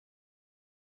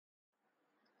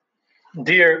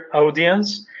Dear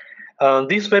audience,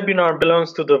 this webinar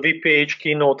belongs to the VPH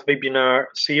keynote webinar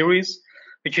series,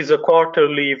 which is a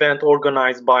quarterly event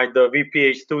organized by the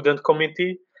VPH student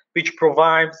committee, which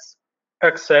provides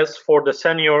access for the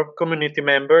senior community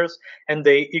members and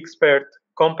the expert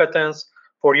competence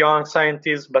for young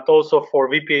scientists, but also for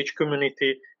VPH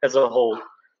community as a whole.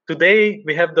 Today,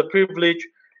 we have the privilege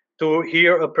to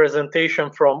hear a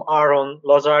presentation from Aron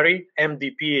Lazary,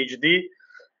 MD, PhD,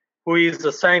 who is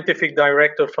the scientific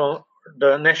director from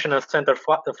the National Center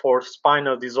for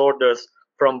Spinal Disorders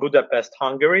from Budapest,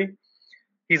 Hungary.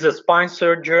 He's a spine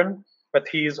surgeon, but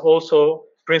he is also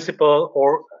principal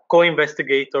or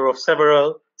co-investigator of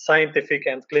several scientific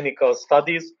and clinical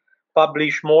studies,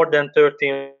 published more than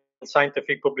 13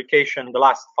 scientific publications in the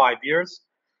last 5 years,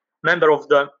 member of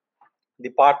the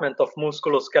Department of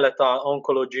Musculoskeletal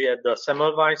Oncology at the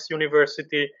Semmelweis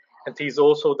University, and he's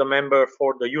also the member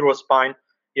for the Eurospine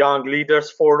Young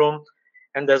Leaders Forum,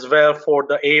 and as well for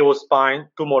the AO Spine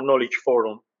Tumor Knowledge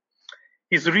Forum.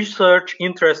 His research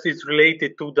interest is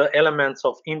related to the elements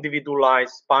of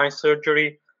individualized spine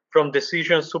surgery, from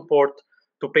decision support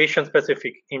to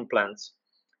patient-specific implants.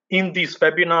 In this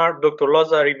webinar, Dr.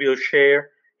 Lazary will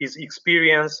share his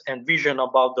experience and vision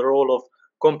about the role of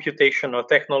computational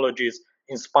technologies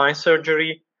in spine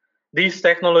surgery. These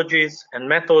technologies and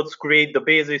methods create the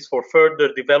basis for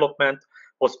further development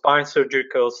of spine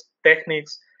surgical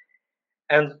techniques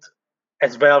and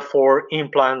as well for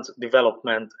implant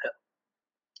development.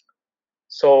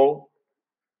 So,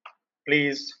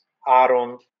 please,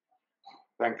 Aron.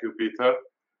 Thank you, Peter.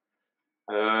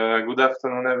 Good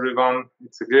afternoon, everyone.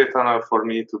 It's a great honor for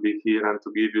me to be here and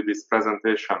to give you this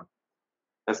presentation.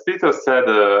 As Peter said,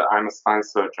 I'm a spine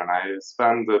surgeon. I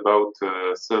spend about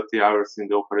 30 hours in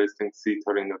the operating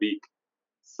theater in a week.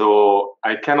 So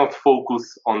I cannot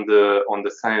focus on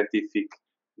the scientific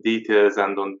details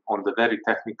and on the very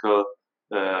technical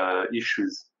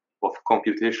issues of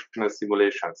computational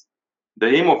simulations. The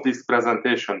aim of this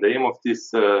presentation, the aim of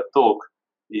this talk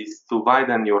is to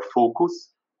widen your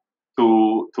focus,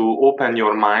 to open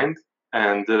your mind,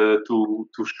 and to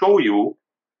show you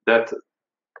that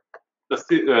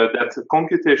that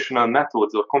computational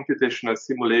methods or computational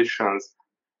simulations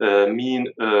mean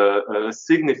a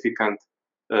significant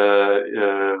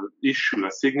issue,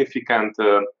 a significant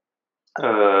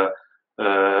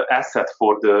asset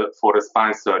for a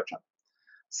spine surgeon.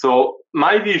 So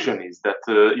my vision is that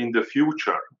in the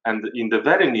future, and in the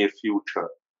very near future,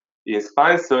 in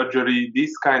spine surgery,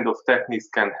 these kind of techniques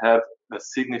can have a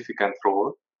significant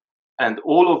role, and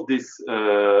all of these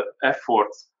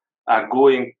efforts are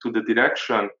going to the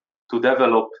direction to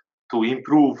develop, to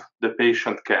improve the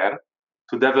patient care,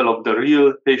 to develop the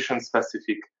real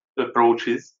patient-specific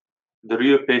approaches, the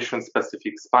real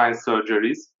patient-specific spine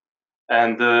surgeries.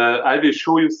 And I will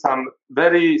show you some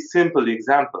very simple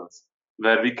examples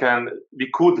where we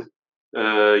could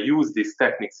use these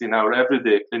techniques in our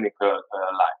everyday clinical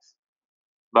life.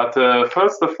 But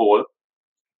first of all,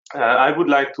 I would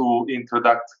like to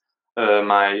introduce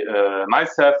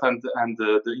myself and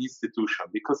the institution,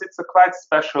 because it's a quite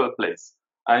special place.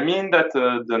 I mean that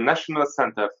the National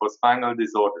Center for Spinal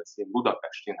Disorders in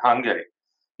Budapest, in Hungary,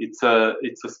 it's a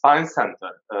spine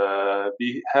center.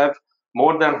 We have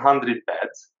more than 100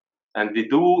 beds, and we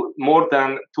do more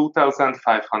than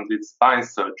 2,500 spine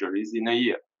surgeries in a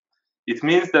year. It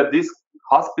means that this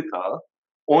hospital,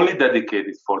 only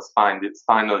dedicated for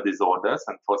spinal disorders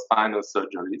and for spinal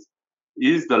surgeries,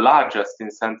 is the largest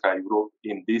in Central Europe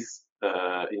in this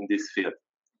field.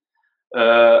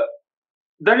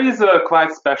 There is a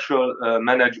quite special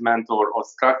management or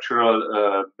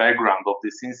structural background of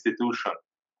this institution,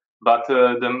 but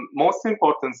the most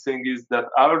important thing is that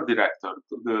our director,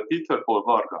 Peter Paul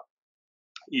Varga,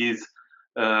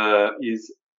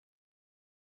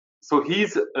 so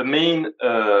his main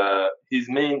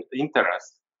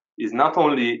interest is not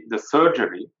only the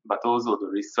surgery but also the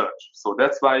research. So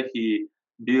that's why he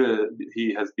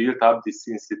has built up this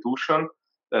institution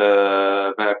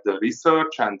where the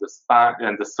research and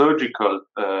the surgical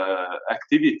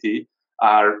activity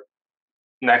are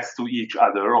next to each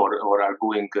other or are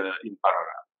going in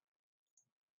parallel.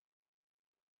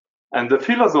 And the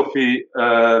philosophy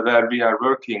where we are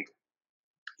working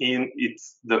in,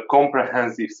 it's the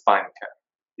comprehensive spine care.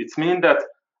 It means that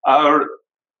all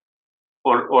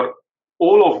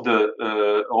of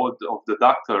the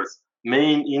doctors'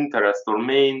 main interest or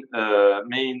main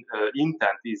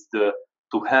intent is to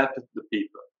help the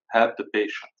people, help the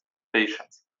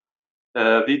patients.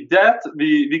 With that,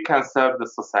 we can serve the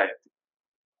society.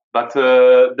 But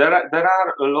there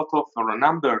are a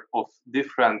number of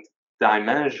different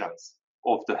dimensions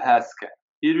of the healthcare.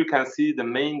 here you can see the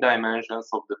main dimensions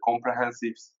of the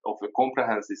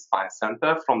comprehensive spine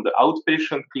center, from the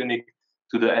outpatient clinic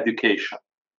to the education.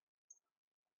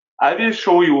 I will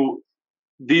show you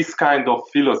this kind of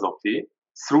philosophy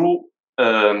through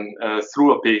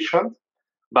a patient.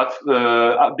 But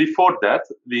before that,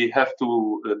 we have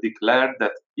to declare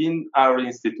that in our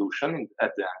institution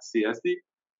at the NCSD,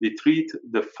 we treat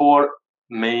the four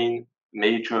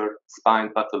major spine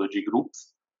pathology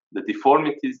groups: the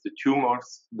deformities, the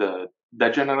tumors, the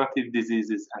degenerative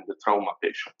diseases, and the trauma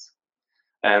patients.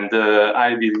 And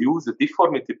I will use a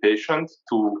deformity patient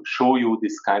to show you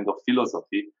this kind of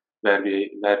philosophy where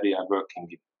we are working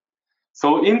in.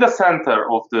 So in the center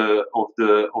of the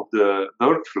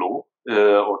workflow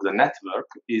or the network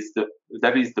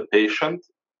there is the patient,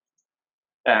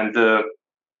 and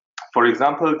for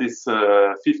example, this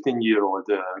 15-year-old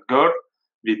girl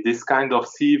with this kind of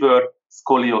severe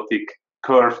scoliotic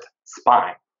curved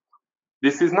spine.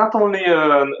 This is not only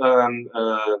a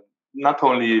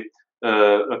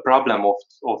problem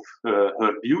of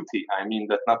her beauty. I mean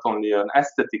that not only an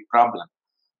aesthetic problem,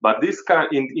 but this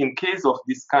in case of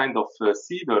this kind of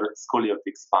severe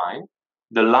scoliotic spine,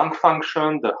 the lung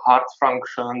function, the heart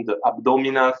function, the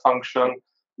abdominal function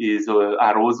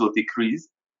are also decreased.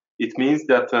 It means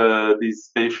that this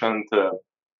patient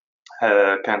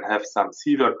can have some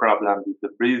severe problem with the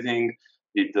breathing,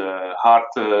 with the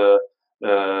heart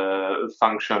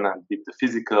function, and with the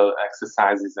physical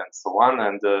exercises and so on.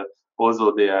 And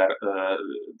also they are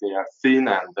thin,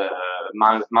 and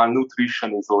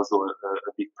malnutrition is also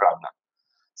a big problem.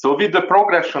 So with the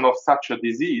progression of such a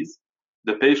disease,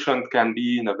 the patient can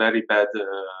be in a very bad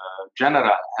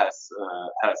general health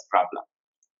problem.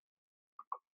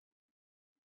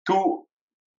 To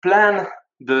plan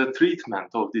the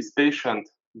treatment of this patient,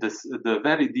 the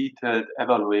very detailed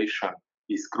evaluation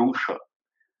is crucial.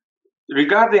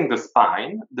 Regarding the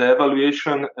spine, the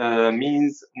evaluation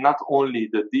means not only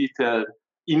the detailed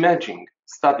imaging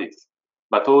studies,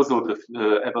 but also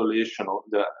the evaluation of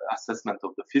the assessment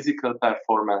of the physical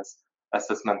performance,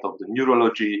 assessment of the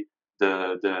neurology,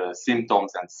 the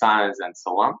symptoms and signs, and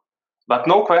so on. But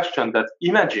no question that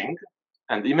imaging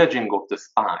of the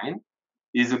spine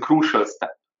is a crucial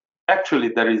step. Actually,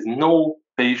 there is no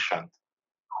patient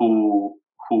who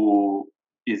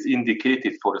is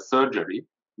indicated for a surgery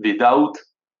without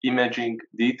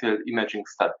detailed imaging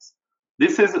studies.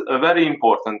 This is a very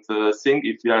important thing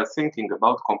if we are thinking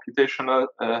about computational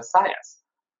science,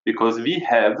 because we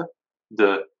have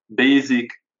the basic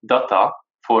data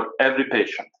for every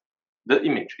patient, the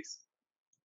images.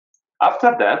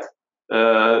 After that,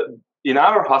 in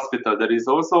our hospital, there is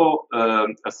also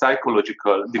a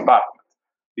psychological department,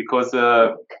 because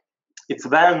it's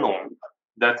well known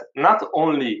that not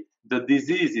only the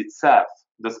disease itself,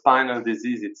 the spinal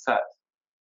disease itself,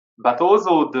 but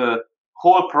also the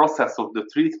whole process of the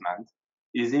treatment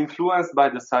is influenced by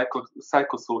the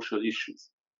psychosocial issues.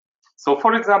 So,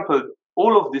 for example,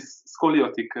 all of these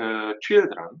scoliotic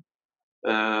children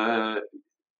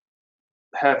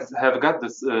have got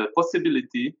this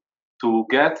possibility to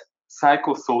get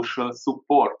psychosocial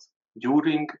support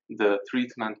during the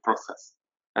treatment process.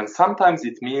 And sometimes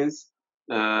it means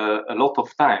a lot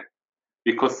of time,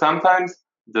 because sometimes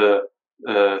the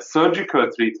surgical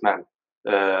treatment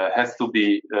has to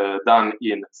be done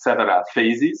in several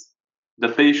phases. The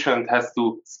patient has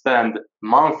to spend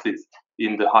months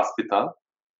in the hospital,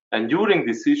 and during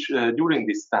this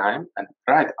time, and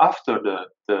right after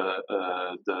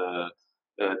the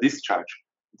discharge,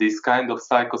 this kind of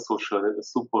psychosocial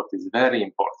support is very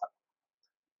important.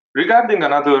 Regarding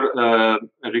another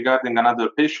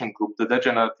patient group, the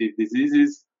degenerative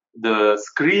diseases, the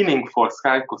screening for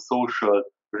psychosocial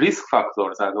risk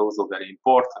factors are also very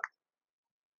important.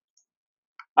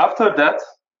 After that,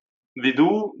 we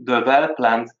do the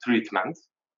well-planned treatment,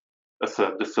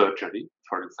 the surgery,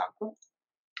 for example,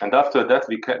 and after that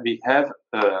we have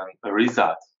a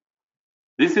result.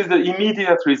 This is the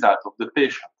immediate result of the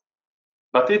patient,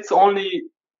 but it's only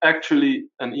actually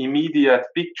an immediate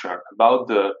picture about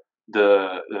the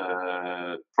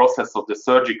process of the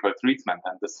surgical treatment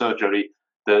and the surgery.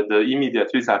 The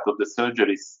immediate result of the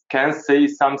surgery can say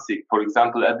something. For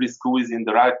example, every screw is in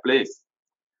the right place,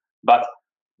 but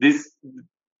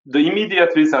the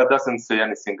immediate result doesn't say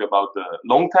anything about the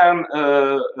long-term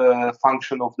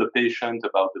function of the patient,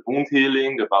 about the wound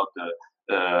healing, about the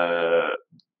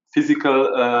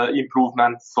physical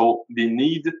improvement. So we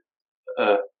need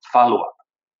follow-up,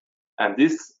 and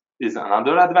this is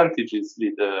another advantage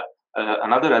with the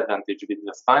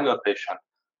spinal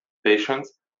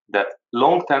patients, that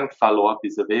long-term follow-up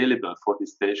is available for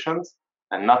these patients,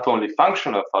 and not only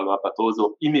functional follow-up but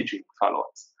also imaging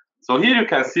follow-ups. So here you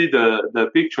can see the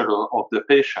picture of the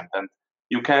patient, and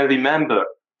you can remember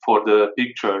for the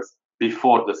pictures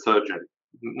before the surgery.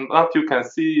 What you can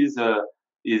see is a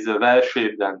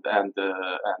well-shaped and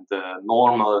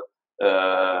normal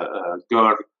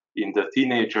girl in the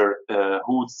teenager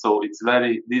hood. So it's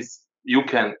you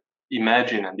can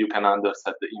imagine and you can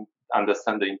understand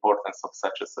the importance of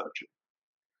such a surgery.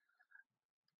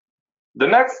 The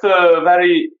next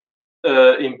very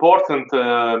important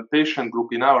patient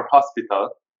group in our hospital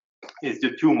is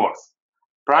the tumors.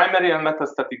 Primary and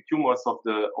metastatic tumors of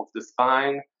the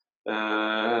spine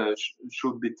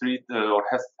should be treated or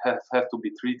have to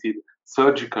be treated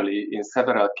surgically in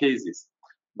several cases.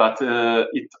 But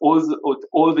it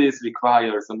always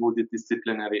requires a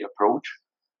multidisciplinary approach.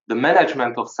 The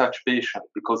management of such patients,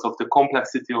 because of the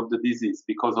complexity of the disease,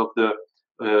 because of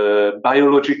the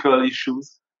biological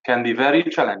issues, can be very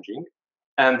challenging,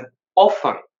 and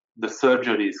often the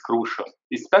surgery is crucial,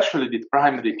 especially with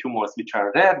primary tumors, which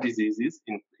are rare diseases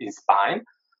in spine,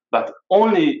 but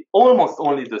almost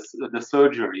only the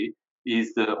surgery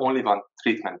is the only one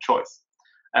treatment choice.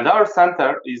 And our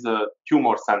center is a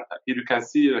tumor center. Here you can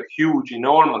see a huge,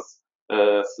 enormous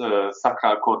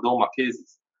sacral chordoma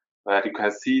cases, where you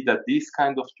can see that these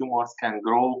kind of tumors can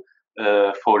grow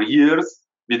for years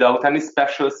without any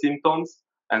special symptoms,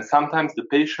 and sometimes the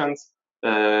patients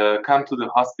come to the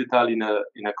hospital in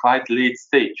a quite late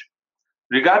stage.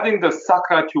 Regarding the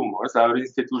sacral tumors, our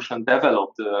institution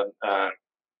developed a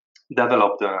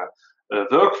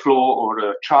workflow or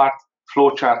a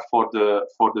flow chart for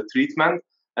the treatment.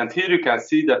 And here you can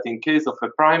see that in case of a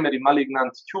primary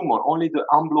malignant tumor, only the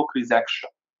en bloc resection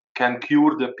can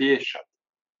cure the patient.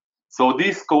 So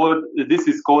this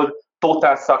is called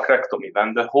total sacrectomy,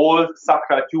 when the whole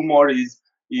sacral tumor is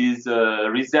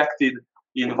resected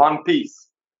in one piece.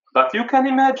 But you can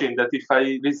imagine that if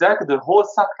I resect the whole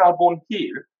sacral bone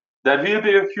here, there will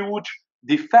be a huge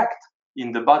defect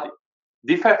in the body.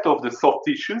 Defect of the soft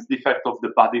tissues, defect of the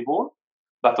body wall.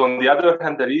 But on the other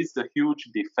hand, there is a huge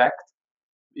defect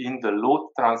in the load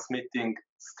transmitting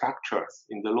structures,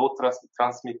 in the load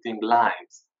transmitting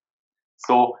lines.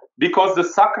 So because the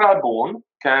sacral bone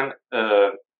can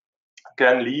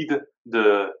lead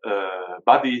the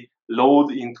body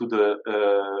load into the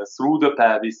through the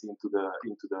pelvis into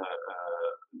the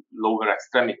lower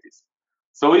extremities.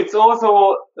 So it's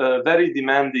also a very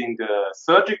demanding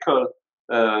surgical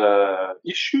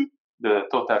issue, the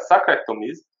total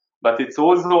sacrectomies, but it's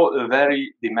also a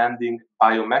very demanding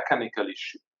biomechanical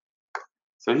issue.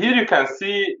 So here you can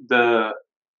see the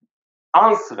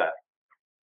answer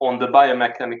on the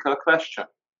biomechanical question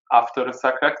after a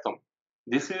sacrectomy.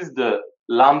 This is the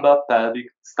lumbar pelvic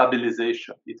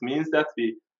stabilization. It means that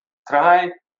we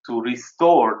try to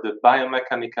restore the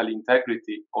biomechanical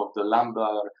integrity of the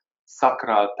lumbar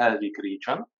sacral pelvic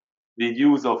region with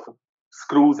use of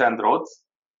screws and rods.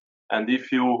 And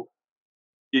if you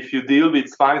deal with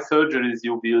spine surgeries,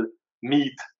 you will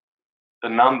meet a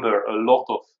lot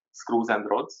of screws and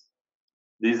rods.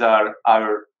 These are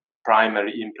our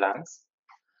primary implants.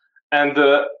 And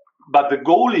but the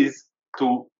goal is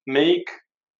to make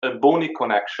a bony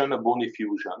connection, a bony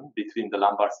fusion between the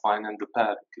lumbar spine and the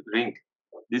pelvic ring.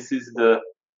 This is the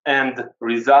end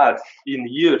result in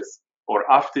years or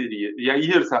after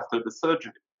years after the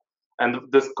surgery.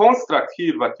 And this construct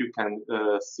here, what you can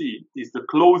see, is the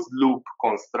closed loop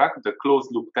construct, the closed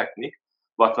loop technique,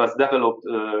 what was developed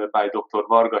by Dr.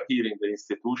 Varga here in the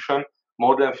institution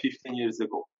more than 15 years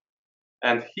ago.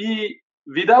 And he,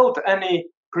 without any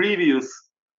previous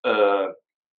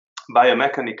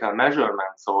biomechanical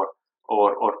measurements or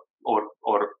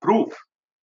proof,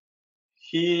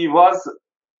 he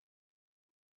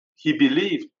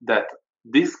believed that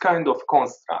this kind of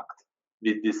construct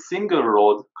with this single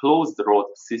rod, closed rod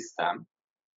system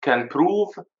can prove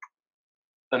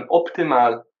an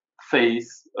optimal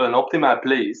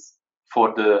place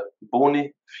for the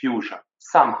bony fusion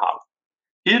somehow.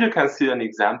 Here you can see an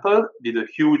example with a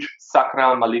huge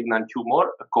sacral malignant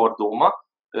tumor, a chordoma,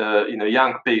 in a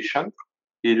young patient.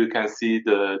 Here you can see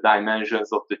the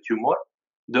dimensions of the tumor.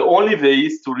 The only way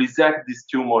is to resect this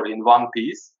tumor in one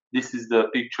piece. This is the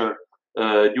picture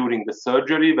during the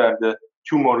surgery where the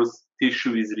tumorous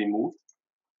tissue is removed.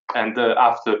 And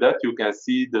after that, you can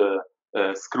see the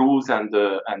screws and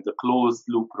the closed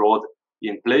loop rod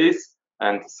in place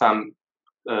and some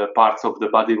parts of the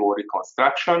body wall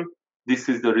reconstruction. This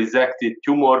is the resected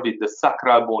tumor with the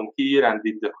sacral bone here and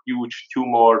with the huge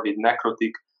tumor with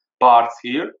necrotic parts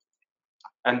here.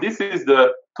 And this is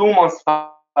the 2 months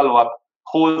follow-up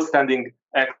whole standing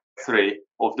X-ray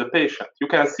of the patient. You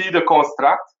can see the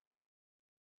construct.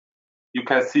 You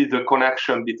can see the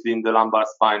connection between the lumbar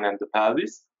spine and the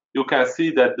pelvis. you can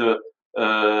see that the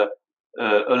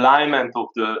alignment of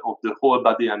the whole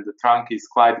body and the trunk is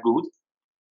quite good.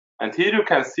 And here you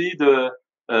can see the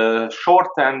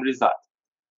short-term result.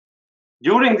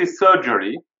 During this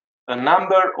surgery, a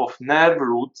number of nerve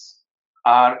roots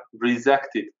are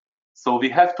resected. So we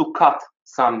have to cut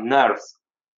some nerves.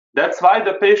 That's why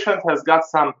the patient has got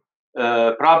some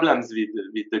problems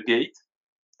with the gait,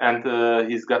 and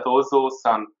he's got also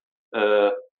some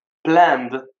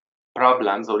planned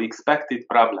problems or expected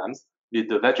problems with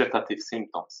the vegetative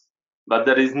symptoms. But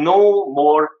there is no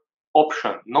more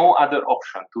option, no other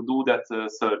option to do that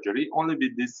surgery, only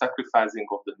with this sacrificing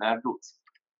of the nerve roots.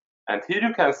 And here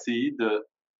you can see the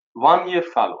 1-year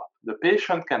follow-up. The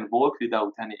patient can walk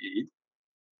without any aid.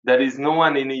 There is no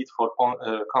any need for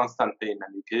constant pain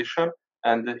medication,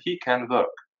 and he can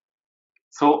work.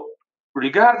 So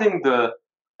regarding the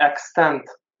extent,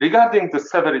 regarding the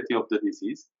severity of the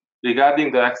disease,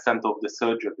 regarding the extent of the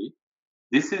surgery,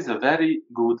 this is a very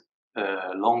good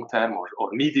long-term or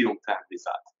medium-term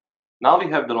result. Now we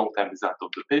have the long-term result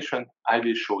of the patient. I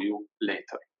will show you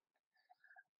later.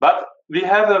 But we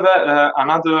have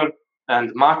another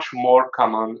and much more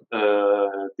common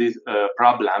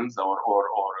problems or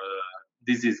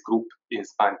disease group in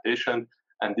spine patient,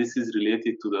 and this is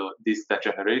related to this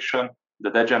degeneration, the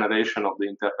degeneration of the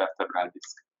intervertebral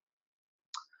disc.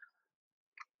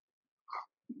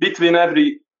 Between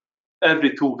every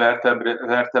two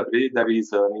vertebrae, there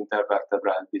is an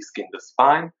intervertebral disc in the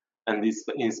spine, and this,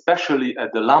 especially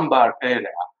at the lumbar area,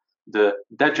 the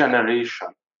degeneration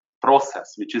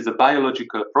process, which is a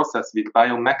biological process with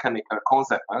biomechanical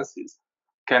consequences,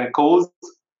 can cause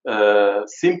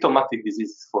symptomatic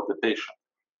diseases for the patient.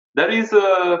 There is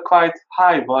a quite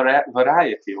high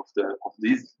variety of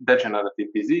these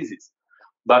degenerative diseases,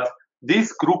 but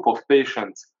this group of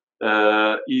patients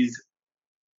is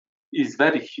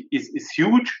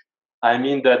huge. I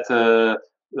mean that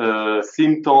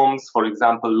symptoms, for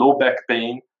example, low back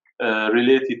pain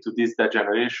related to this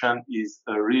degeneration is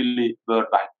a really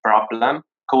worldwide problem,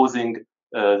 causing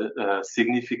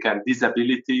significant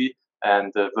disability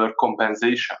and work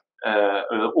compensation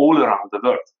all around the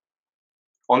world.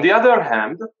 On the other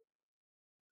hand,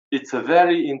 it's a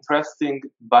very interesting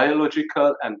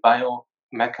biological and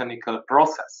biomechanical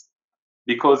process,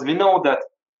 because we know that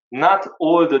not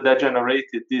all the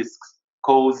degenerated discs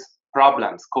cause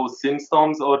problems, cause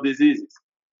symptoms or diseases.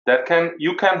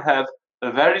 You can have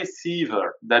a very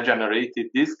severe degenerated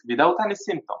disc without any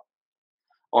symptom.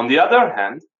 On the other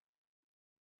hand,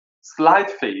 slight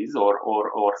phase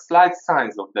or slight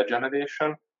signs of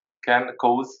degeneration can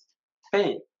cause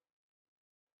pain.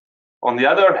 On the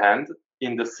other hand,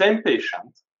 in the same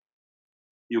patient,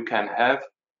 you can have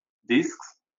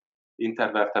discs,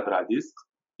 intervertebral discs,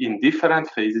 in different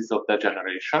phases of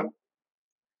degeneration,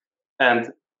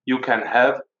 and you can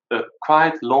have a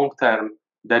quite long-term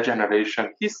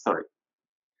degeneration history.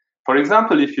 For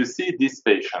example, if you see this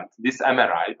patient, this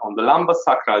MRI on the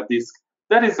lumbosacral disc,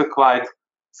 there is a quite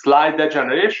slight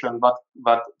degeneration,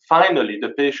 but finally the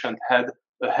patient had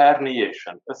a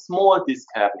herniation, a small disc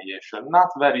herniation, not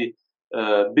very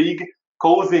big,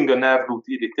 causing a nerve root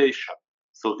irritation.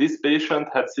 So this patient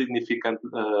had significant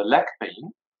leg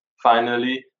pain.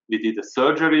 Finally, we did a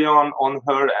surgery on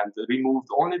her and removed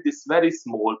only this very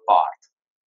small part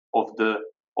of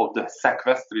the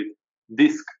sequestered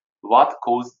disc, what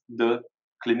caused the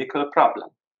clinical problem.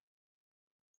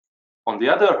 On the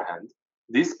other hand,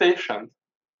 this patient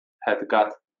had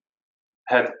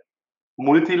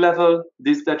multi-level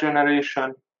disc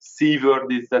degeneration, severe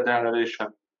disc degeneration,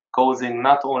 causing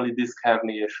not only disc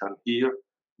herniation here,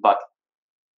 but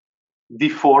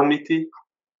deformity.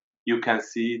 You can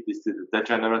see this is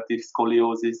degenerative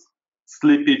scoliosis,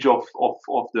 slippage of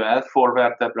the L4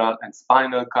 vertebra, and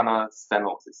spinal canal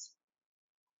stenosis.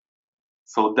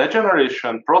 So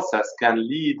degeneration process can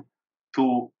lead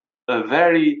to a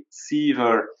very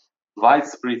severe,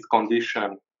 widespread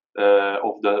condition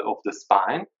of the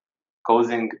spine,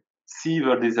 causing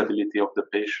severe disability of the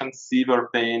patient, severe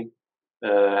pain,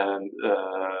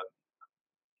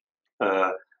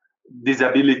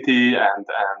 disability, and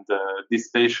this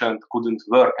patient couldn't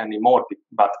work anymore.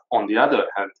 But on the other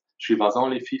hand, she was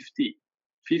only 50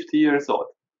 years old.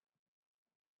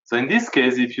 So in this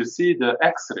case, if you see the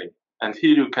X-ray, and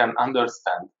here you can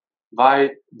understand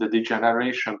why the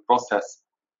degeneration process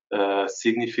is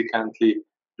significantly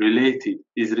related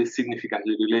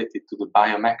to the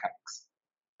biomechanics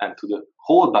and to the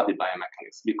whole body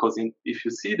biomechanics. Because if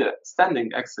you see the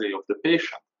standing X-ray of the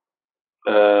patient,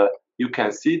 you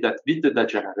can see that with the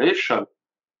degeneration,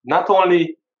 not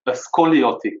only a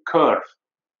scoliotic curve,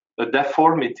 a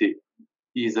deformity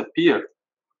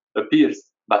appears,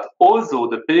 but also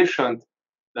the patient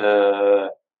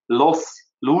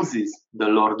loses the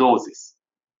lordosis.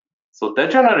 So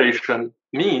degeneration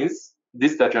means,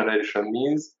 this degeneration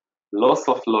means loss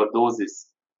of lordosis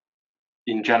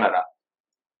in general.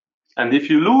 And if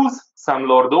you lose some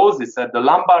lordosis at the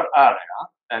lumbar area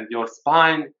and your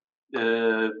spine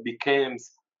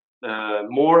becomes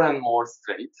more and more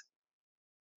straight,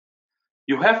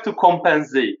 you have to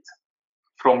compensate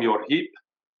from your hip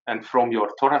and from your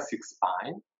thoracic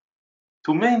spine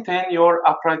to maintain your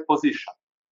upright position.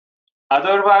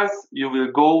 Otherwise, you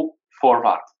will go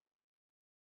forward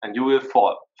and you will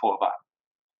fall forward.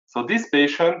 So this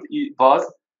patient was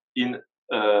in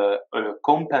a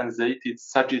compensated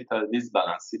sagittal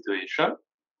disbalance situation,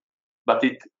 but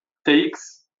it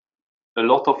takes a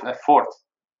lot of effort.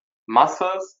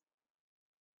 Muscles,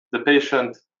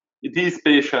 these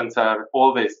patients are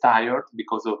always tired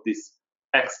because of this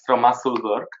extra muscle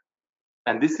work,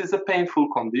 and this is a painful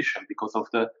condition because of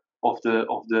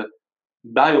the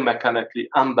biomechanically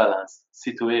unbalanced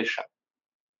situation.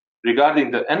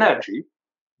 Regarding the energy,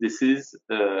 this is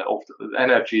of the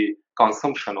energy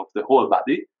consumption of the whole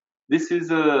body. This is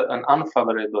an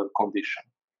unfavorable condition.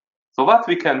 So what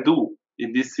we can do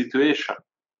in this situation?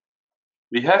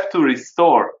 We have to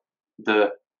restore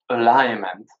the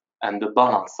alignment and the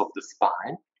balance of the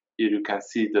spine. Here you can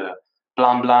see the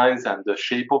plumb lines and the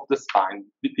shape of the spine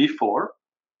before,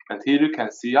 and here you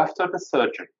can see after the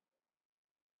surgery.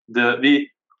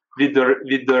 With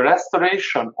the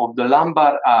restoration of the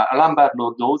lumbar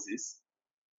lordosis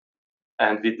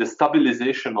and with the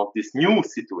stabilization of this new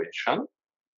situation,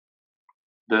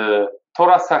 the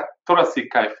thoracic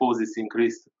kyphosis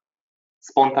increased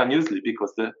spontaneously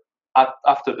because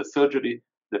after the surgery,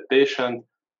 the patient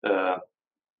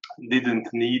didn't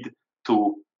need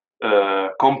to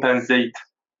compensate,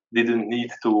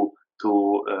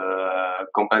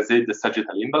 compensate the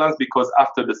sagittal imbalance, because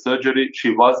after the surgery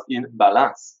she was in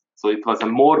balance. So it was a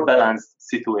more balanced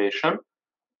situation.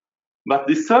 But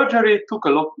the surgery took a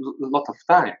lot of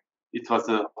time. It was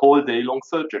a whole day long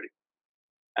surgery.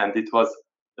 And it was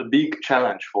a big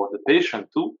challenge for the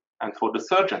patient too, and for the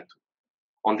surgeon too.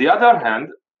 On the other hand,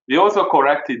 we also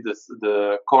corrected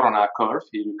the coronal curve.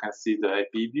 Here you can see the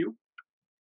AP view.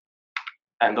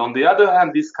 And on the other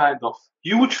hand, this kind of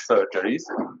huge surgeries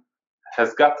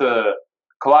has got a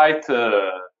quite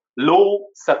low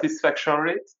satisfaction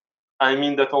rate. I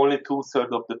mean that only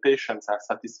 2/3 of the patients are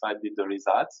satisfied with the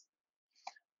results.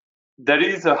 There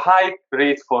is a high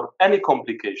rate for any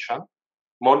complication.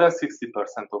 More than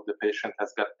 60% of the patient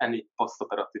has got any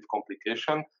postoperative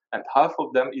complication, and half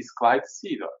of them is quite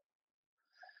severe.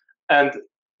 And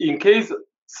in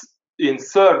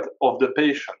 1/3 of the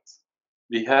patients,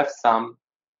 we have some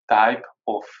type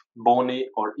of bony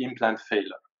or implant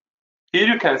failure. Here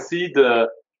you can see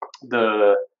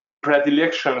the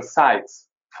predilection sites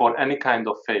for any kind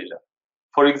of failure.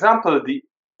 For example, the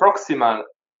proximal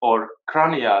or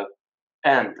cranial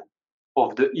end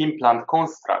of the implant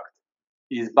construct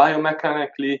is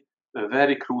biomechanically a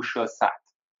very crucial site.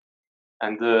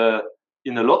 And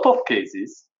in a lot of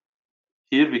cases,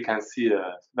 here we can see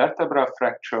a vertebral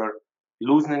fracture,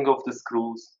 loosening of the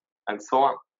screws, and so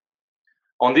on.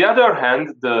 On the other hand,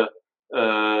 the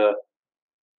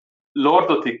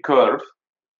lordotic curve,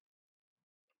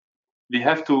 we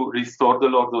have to restore the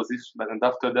lordosis, and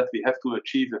after that we have to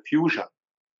achieve a fusion,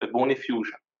 a bony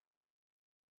fusion.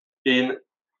 In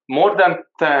more than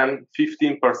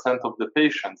 10–15% of the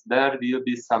patients, there will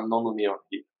be some non-union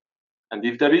here. And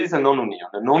if there is a non-union,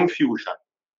 a non-fusion,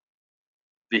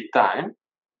 with time,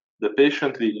 the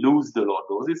patient will lose the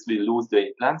lordosis, will lose the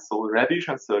implant, so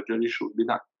revision surgery should be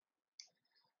done.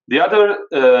 The other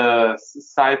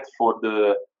site for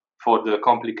the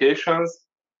complications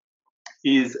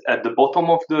is at the bottom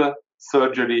of the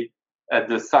surgery, at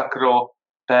the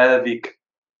sacropelvic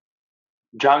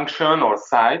junction or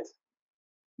site,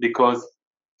 because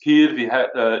here we have,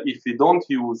 if we don't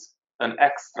use an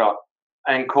extra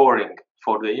anchoring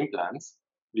for the implants,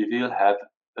 we will have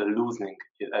a loosening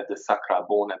at the sacral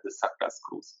bone, at the sacral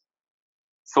screws.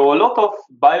 So a lot of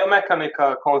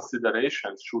biomechanical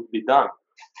considerations should be done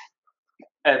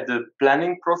at the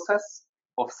planning process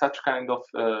of such kind of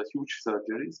huge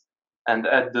surgeries and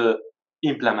at the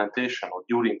implementation or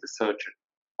during the surgery.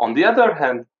 On the other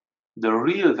hand, the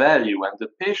real value and the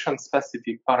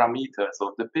patient-specific parameters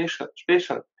of the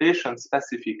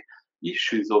patient-specific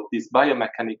issues of these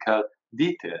biomechanical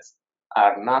details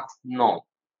are not known.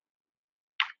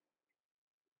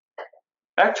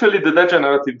 Actually, the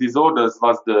degenerative disorders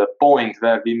was the point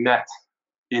where we met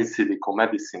in silico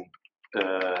medicine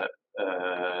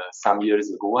some years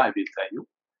ago, I will tell you.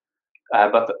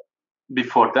 But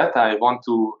before that, I want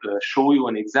to show you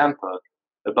an example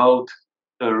about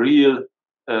a real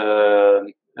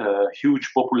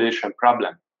huge population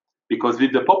problem. Because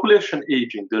with the population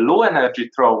aging, the low energy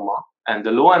trauma and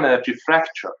the low energy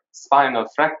fracture, spinal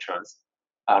fractures,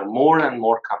 are more and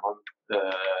more common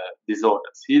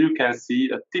disorders. Here you can see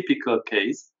a typical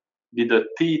case with a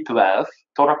T12,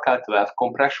 thoracal 12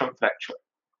 compression fracture.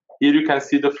 Here you can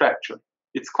see the fracture.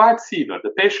 It's quite severe.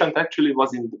 The patient actually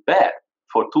was in the bed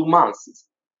for 2 months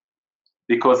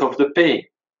because of the pain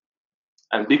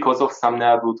and because of some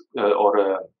nerve root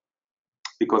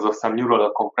because of some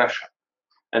neural compression.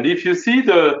 And if you see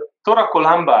the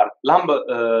thoracolumbar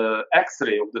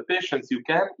X-ray of the patients, you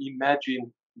can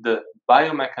imagine the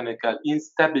biomechanical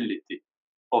instability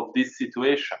of this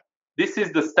situation. This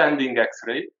is the standing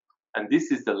X-ray, and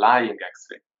this is the lying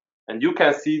X-ray. And you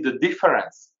can see the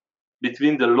difference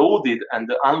between the loaded and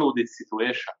the unloaded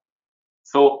situation.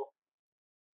 So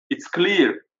it's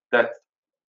clear that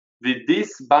with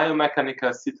this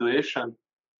biomechanical situation,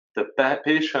 the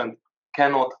patient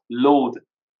cannot load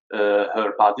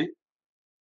her body.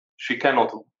 She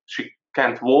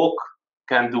can't walk,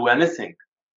 can't do anything,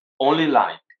 only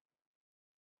lying,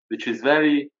 which is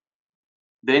very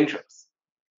dangerous.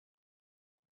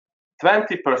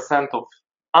 20% of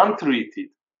untreated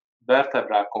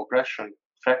vertebral compression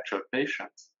fracture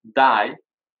patients die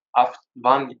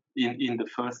during the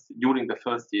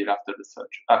first year after the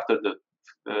surgery, after the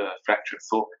fracture.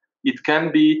 So it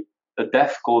can be a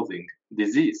death-causing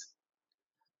disease.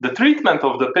 The treatment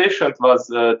of the patient was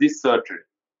this surgery.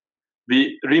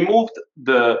 We removed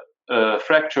the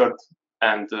fractured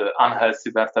and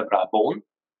unhealthy vertebral bone.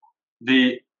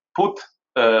 We put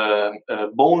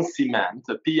bone cement,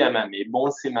 PMMA,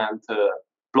 bone cement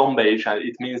plombage, and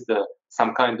it means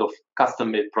some kind of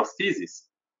custom-made prosthesis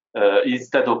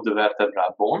instead of the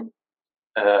vertebral bone.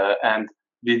 And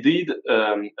we did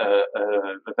a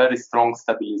very strong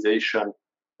stabilization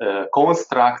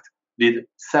construct with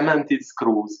cemented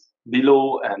screws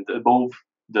below and above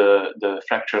the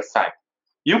fracture site.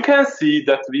 You can see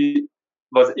that we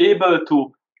was able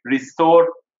to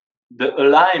restore the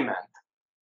alignment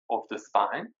of the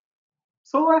spine.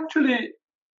 So actually,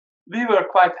 we were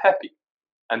quite happy.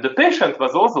 And the patient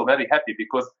was also very happy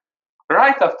because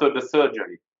right after the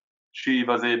surgery, she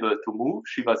was able to move,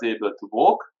 she was able to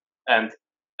walk, and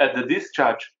at the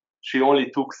discharge, she only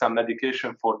took some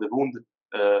medication for the wound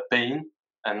pain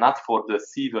and not for the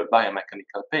severe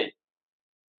biomechanical pain.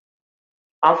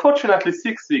 Unfortunately,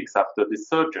 6 weeks after this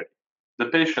surgery, the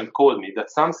patient called me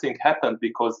that something happened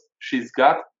because she's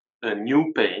got a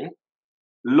new pain,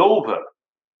 lower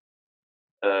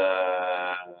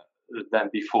than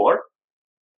before.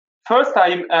 First,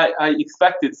 I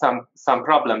expected some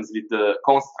problems with the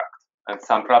construct and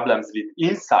some problems with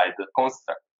inside the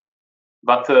construct.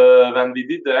 But when we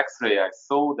did the X-ray, I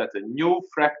saw that a new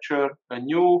fracture, a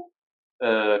new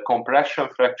compression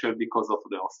fracture because of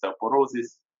the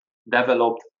osteoporosis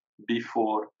developed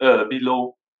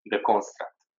below the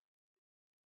construct.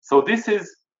 So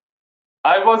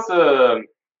I was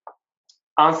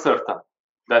uncertain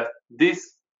that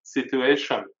this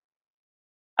situation,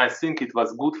 I think it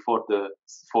was good for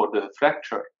the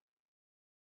fracture,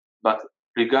 but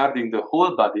regarding the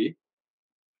whole body,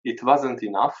 it wasn't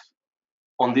enough.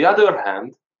 On the other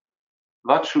hand,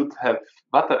 what should have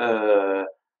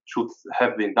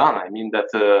been done? I mean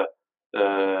that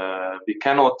we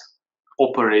cannot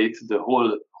operate the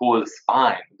whole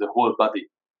spine, the whole body,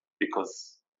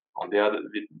 because on the other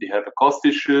we have a cost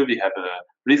issue, we have a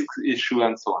risk issue,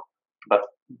 and so on. But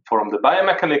from the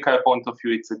biomechanical point of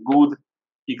view, it's a good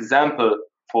example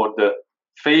for the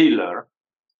failure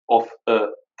of a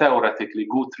theoretically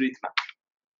good treatment.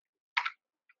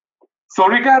 So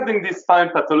regarding these spine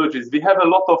pathologies, we have a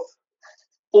lot of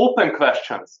open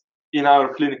questions in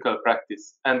our clinical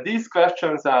practice. And these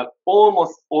questions are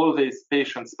almost always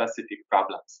patient-specific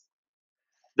problems.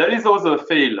 There is also a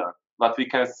failure, but we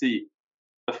can see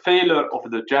a failure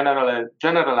of the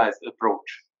generalized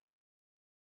approach.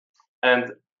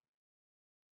 And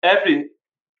every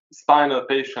spinal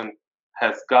patient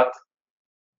has got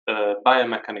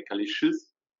biomechanical issues.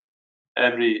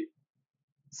 Every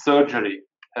surgery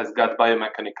has got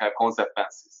biomechanical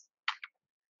consequences.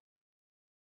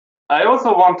 I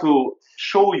also want to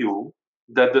show you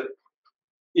that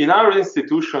in our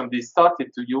institution, we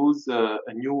started to use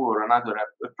a new or another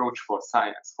approach for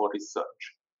science, for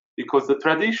research, because the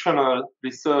traditional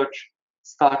research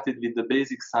started with the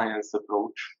basic science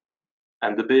approach,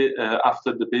 and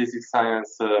after the basic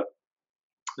science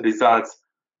results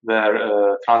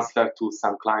were transferred to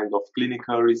some kind of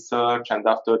clinical research, and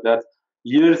after that,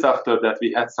 years after that,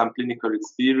 we had some clinical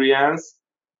experience.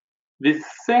 we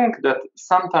think that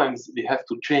sometimes we have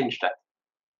to change that,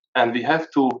 and we have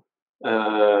to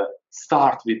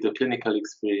start with the clinical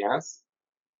experience,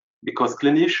 because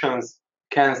clinicians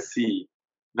can see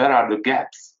where are the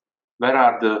gaps, where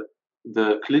are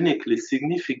the clinically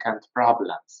significant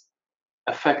problems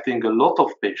affecting a lot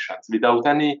of patients without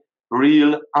any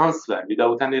real answer,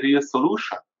 without any real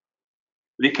solution.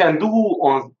 We can do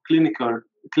on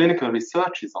clinical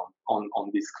researches on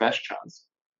these questions,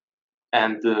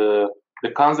 and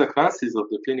the consequences of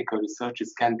the clinical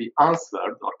researches can be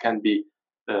answered or can be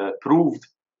proved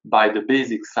by the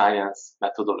basic science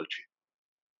methodology.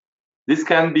 This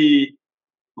can be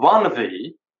one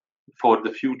way for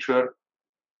the future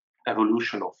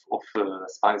evolution of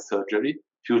spine surgery,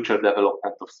 future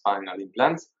development of spinal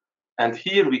implants. And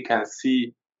here we can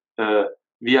see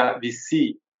we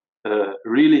see a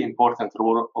really important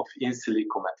role of in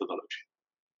silico methodology.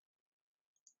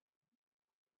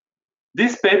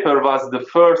 This paper was the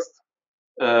first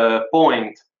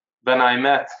point when I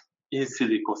met in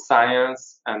silico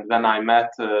science and when I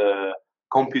met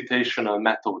computational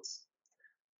methods.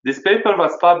 This paper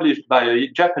was published by a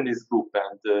Japanese group,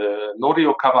 and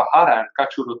Norio Kawahara and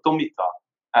Kachuro Tomita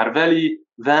are very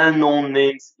well-known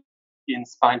names in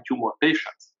spine tumor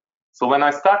patients. So when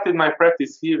I started my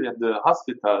practice here at the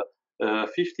hospital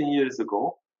 15 years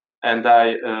ago, and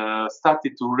I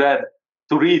started to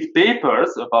read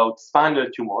papers about spinal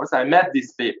tumors, I met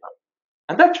this paper.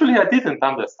 And actually, I didn't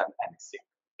understand anything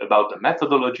about the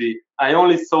methodology. I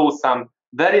only saw some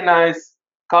very nice,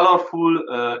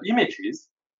 colorful images.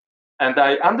 And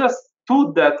I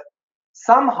understood that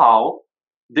somehow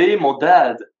they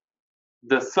modeled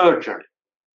the surgery.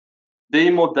 They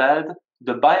modeled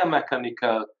the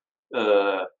biomechanical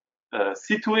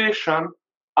situation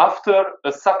after a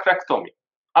sacrectomy,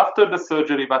 after the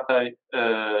surgery that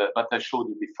I showed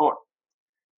you before.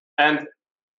 And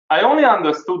I only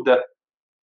understood that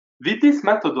with this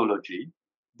methodology,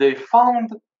 they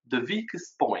found the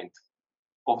weakest point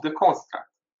of the construct.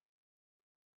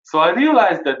 So I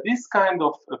realized that this kind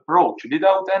of approach,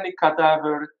 without any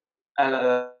cadaver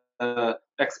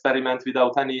experiment,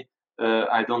 without any,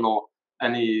 I don't know,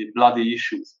 any bloody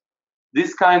issues,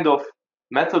 this kind of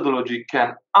methodology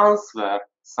can answer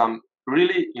some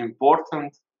really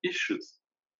important issues.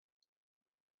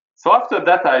 So after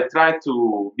that, I tried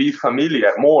to be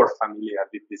more familiar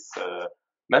with this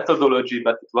methodology,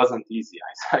 but it wasn't easy,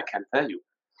 I can tell you,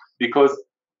 because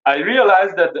I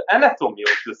realized that the anatomy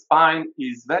of the spine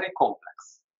is very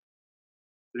complex.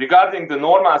 Regarding the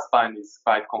normal spine is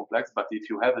quite complex, but if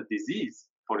you have a disease,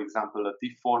 for example, a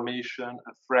deformation,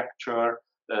 a fracture,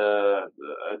 a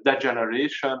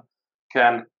degeneration,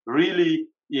 can really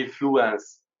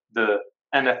influence the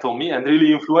anatomy and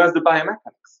really influence the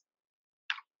biomechanics.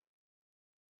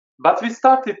 But we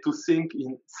started to think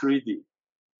in 3D.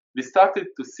 We started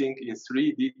to think in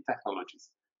 3D technologies.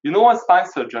 You know, a spine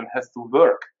surgeon has to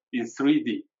work in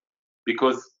 3D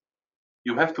because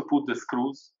you have to put the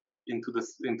screws into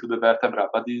the vertebra,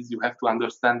 but you have to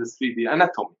understand the 3D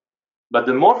anatomy. But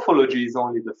the morphology is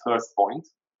only the first point.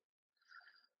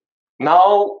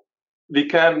 Now we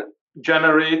can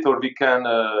generate, or we can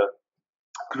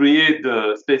create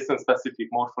the space and specific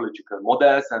morphological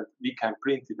models, and we can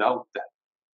print it out then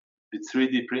with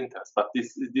 3D printers. But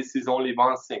this is only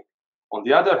one thing. On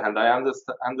the other hand, I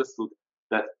understood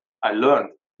that I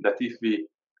learned that if we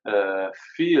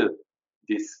fill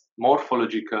this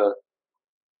morphological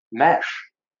mesh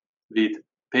with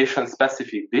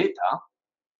patient-specific data,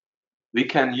 we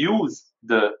can use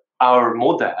our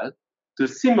model to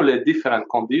simulate different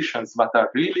conditions that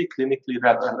are really clinically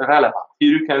relevant.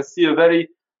 Here you can see a very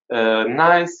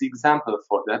nice example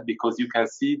for that, because you can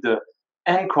see the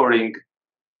anchoring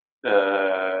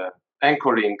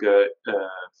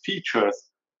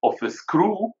features of a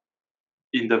screw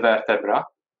in the vertebra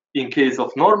in case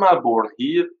of normal bone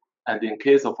here and in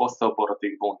case of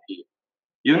osteoporotic bone here.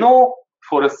 You know,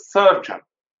 for a surgeon,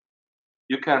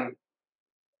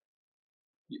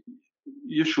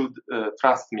 you should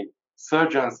trust me.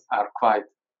 Surgeons are quite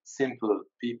simple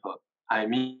people. I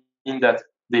mean that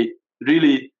they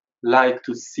really like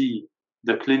to see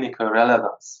the clinical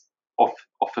relevance of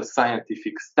a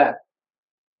scientific step.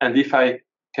 And if I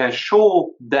can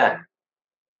show them,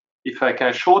 if I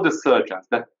can show the surgeons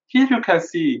that here you can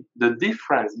see the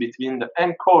difference between the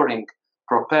anchoring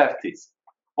properties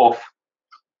of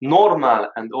normal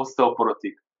and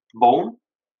osteoporotic bone.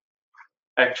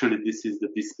 Actually, this is the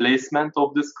displacement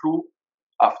of the screw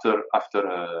after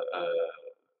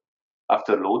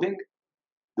loading.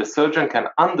 The surgeon can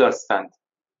understand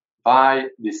why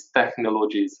these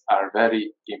technologies are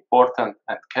very important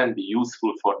and can be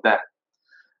useful for them.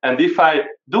 And if I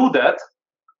do that,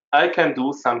 I can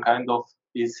do some kind of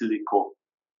in silico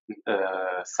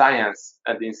science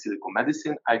and in silico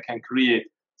medicine. I can create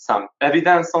some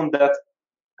evidence on that,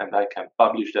 and I can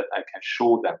publish that, I can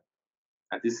show them.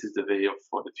 And this is the way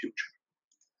for the future.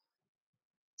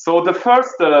 So the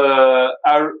first,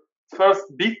 our first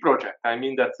big project, I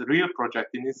mean that's a real project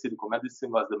in silico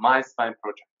medicine, was the MySpine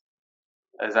project.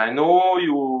 As I know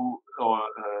you, or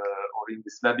in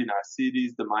this webinar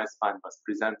series, the MySpine was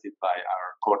presented by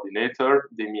our coordinator,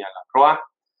 Damien Lacroix,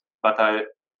 but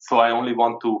I only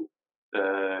want to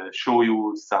show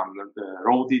you some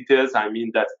raw details. I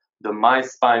mean that the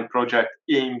MySpine project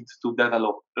aimed to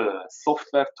develop a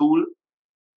software tool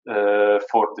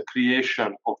for the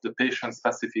creation of the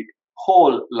patient-specific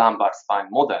whole lumbar spine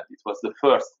model. It was the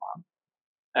first one.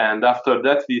 And after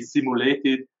that, we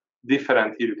simulated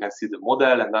different, here you can see the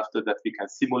model, and after that, we can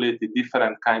simulate the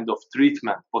different kind of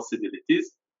treatment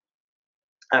possibilities.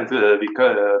 And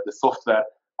the software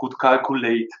could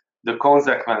calculate the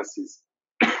consequences,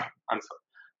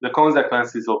 the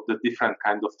consequences of the different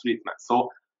kind of treatment.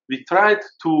 So we tried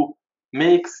to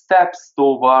make steps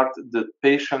toward the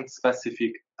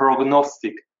patient-specific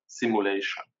prognostic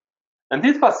simulation. And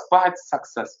it was quite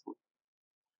successful.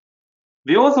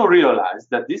 We also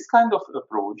realized that this kind of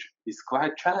approach is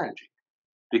quite challenging,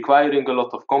 requiring a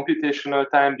lot of computational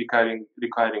time,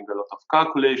 requiring a lot of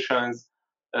calculations,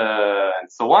 and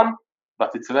so on,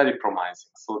 but it's very promising.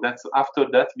 So that's after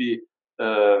that we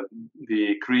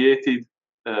created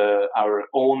our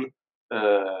own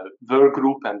work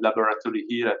group and laboratory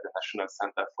here at the National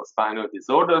Center for Spinal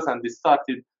Disorders, and we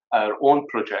started our own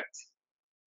projects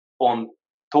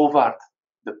toward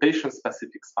the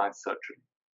patient-specific spine surgery.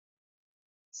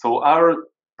 So our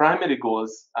primary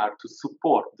goals are to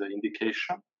support the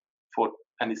indication for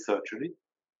any surgery,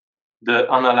 the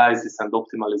analysis and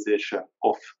optimization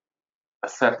of a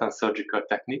certain surgical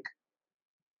technique,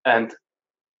 and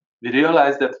we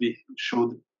realized that we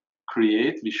should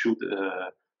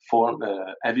form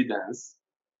evidence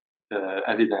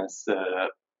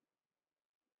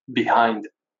behind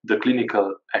the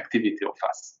clinical activity of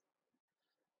us.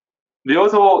 We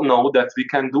also know that we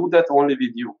can do that only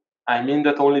with you. I mean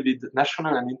that only with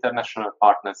national and international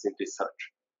partners in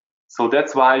research. So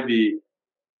that's why we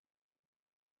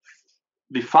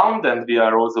found, and we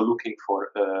are also looking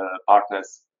for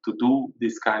partners to do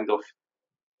this kind of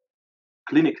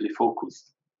clinically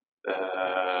focused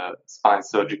spine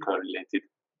surgical related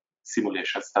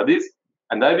simulation studies.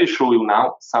 And I will show you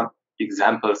now some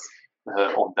examples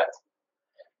on that.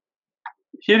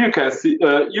 Here you can see,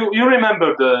 you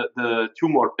remember the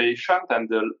tumor patient and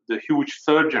the huge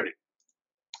surgery.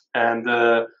 And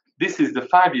this is the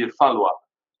 5-year follow-up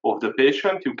of the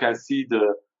patient. You can see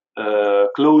the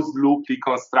closed loop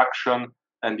reconstruction,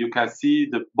 and you can see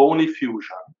the bony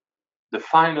fusion, the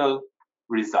final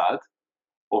result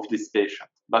of this patient.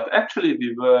 But actually,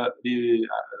 we were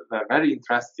very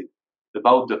interested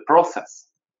about the process.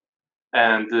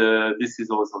 And this is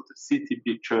also the CT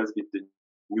pictures with the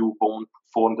new bone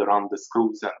formed around the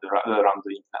screws and around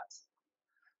the implants.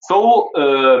 So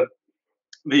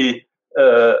we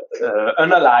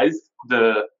analyzed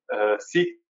the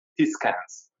CT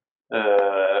scans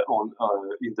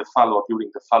in the follow-up, during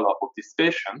the follow-up of this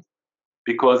patient,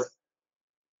 because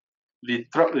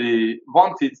we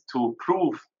wanted to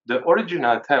prove the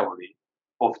original theory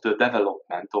of the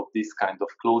development of this kind of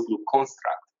closed-loop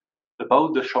construct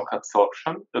about the shock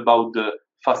absorption, about the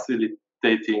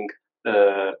facilitating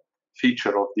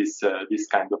feature of this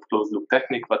kind of closed-loop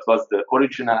technique, what was the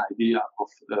original idea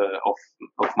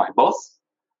of my boss.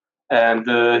 And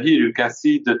here you can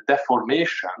see the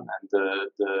deformation and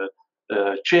the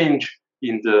change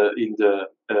in the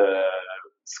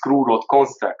screw rod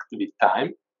construct with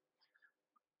time.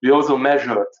 We also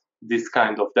measured this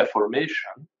kind of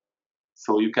deformation,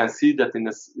 so you can see that in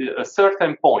a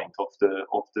certain point of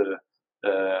the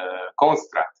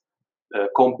construct,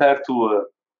 compared to a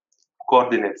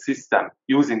coordinate system,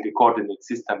 using a coordinate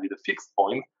system with a fixed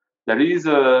point, there is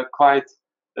a quite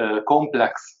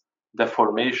complex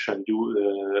deformation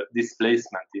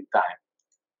displacement in time.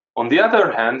 On the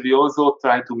other hand, we also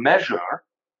try to measure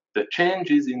the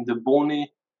changes in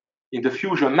the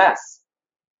fusion mass,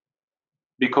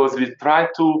 because we try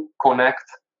to connect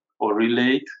or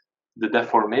relate the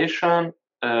deformation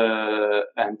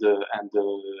and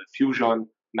the fusion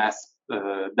mass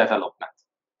development.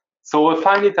 So a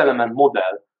finite element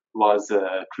model was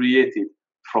created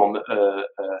from a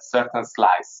certain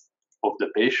slice of the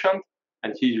patient,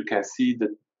 and here you can see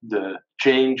the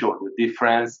change or the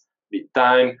difference with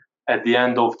time at the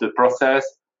end of the process.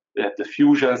 At the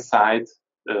fusion site,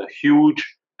 a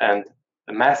huge and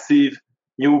massive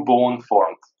new bone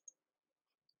formed.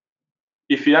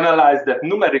 If we analyze that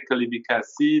numerically, we can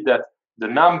see that the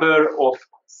number of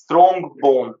strong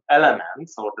bone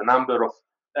elements, or the number of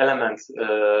elements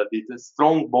with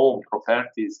strong bone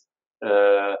properties,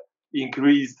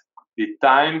 increased with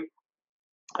time,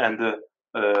 and the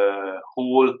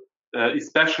whole,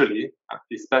 especially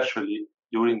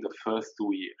during the first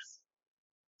 2 years.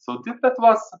 So that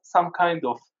was some kind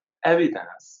of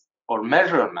evidence or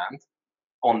measurement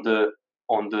on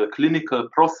the clinical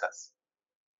process,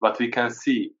 what we can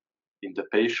see in the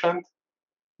patient.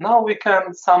 Now we can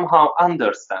somehow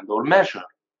understand or measure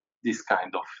this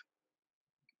kind of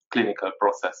clinical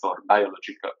process or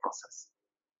biological process.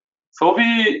 So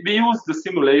we use the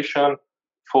simulation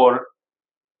for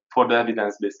the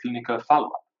evidence-based clinical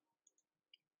follow-up.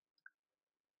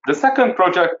 The second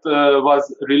project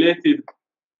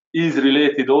is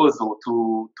related also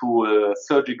to a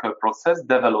surgical process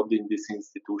developed in this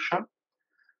institution,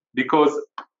 because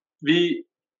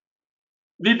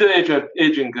with the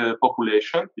aging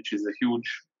population, which is a huge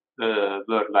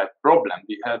worldwide problem,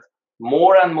 we have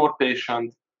more and more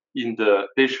patients in the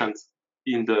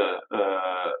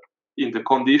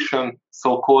condition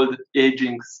so-called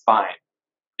aging spine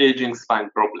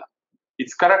problem.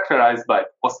 It's characterized by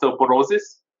osteoporosis,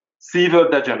 severe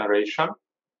degeneration,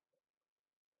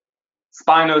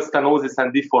 spinal stenosis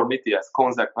and deformity as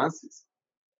consequences.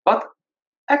 But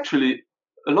actually,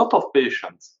 a lot of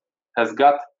patients has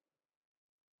got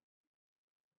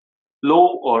low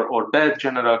or bad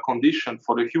general condition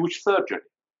for a huge surgery.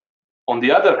 On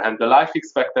the other hand, the life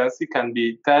expectancy can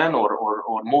be 10 or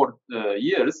more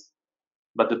years,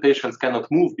 but the patients cannot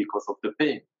move because of the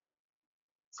pain.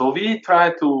 So we try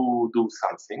to do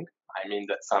something. I mean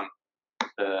that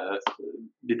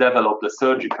we developed a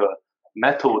surgical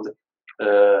method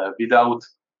without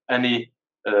any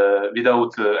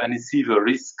severe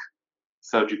risk,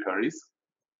 surgical risk,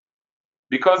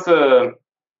 because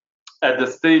at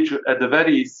the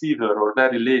very severe or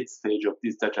very late stage of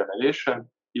this degeneration,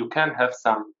 you can have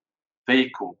some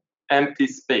vacuum, empty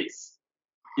space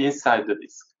inside the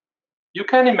disc. You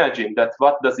can imagine that.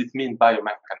 What does it mean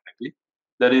biomechanically?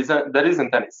 There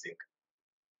isn't anything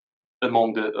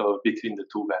between the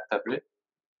two vertebrae.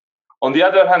 On the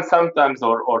other hand, sometimes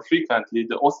or frequently,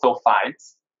 the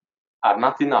osteophytes are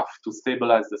not enough to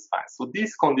stabilize the spine. So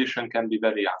this condition can be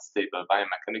very unstable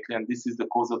biomechanically, and this is the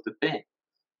cause of the pain.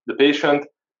 The patient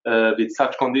with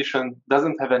such condition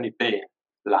doesn't have any pain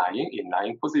in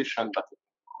lying position, but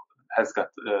has got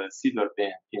severe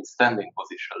pain in standing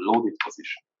position, loaded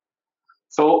position.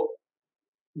 So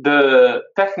the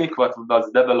technique what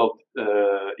was developed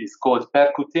is called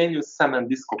percutaneous cement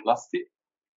discoplasty.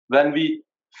 When we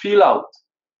fill out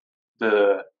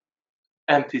the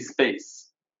empty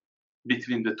space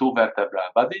between the two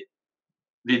vertebral body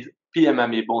with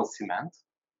PMMA bone cement,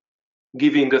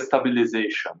 giving a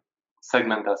stabilization,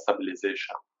 segmental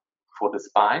stabilization for the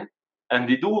spine, and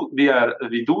we do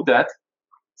that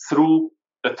through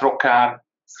a trocar,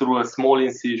 through a small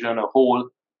incision, a hole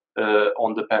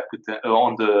on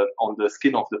the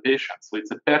skin of the patient. So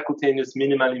it's a percutaneous,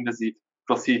 minimal invasive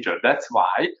procedure. That's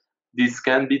why this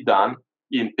can be done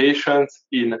in patients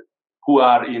who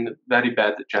are in very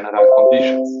bad general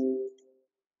conditions.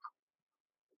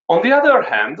 On the other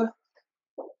hand,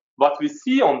 what we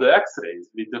see on the X-rays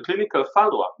with the clinical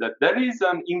follow-up, that there is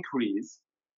an increase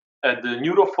at the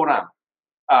neuroforamen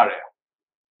area.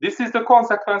 This is the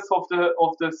consequence of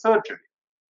the surgery.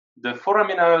 The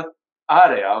foraminal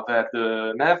area where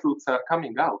the nerve roots are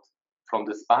coming out from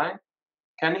the spine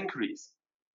can increase,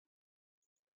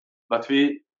 but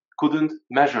we couldn't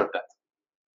measure that.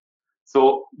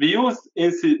 So we used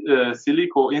in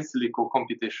silico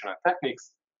computational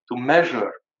techniques to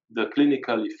measure the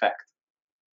clinical effect.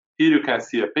 Here you can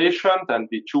see a patient, and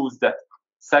we choose that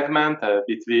segment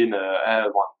between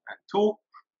L1 and 2,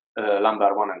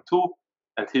 lumbar 1 and 2,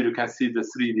 and here you can see the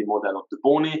 3D model of the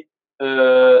bony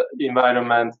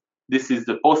environment. This is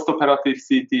the postoperative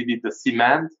CT with the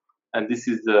cement, and this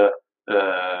is the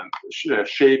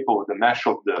shape of the mesh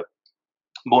of the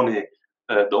bony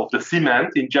of the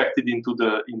cement injected into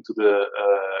the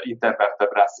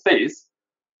intervertebral space.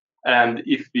 And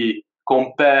if we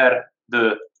compare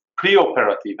the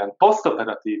preoperative and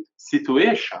postoperative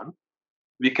situation,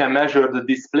 we can measure the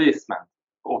displacement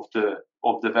of the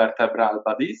vertebral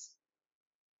bodies.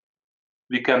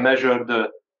 We can measure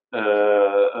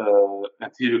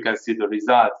and here you can see the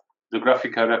result, the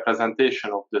graphical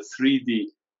representation of the 3D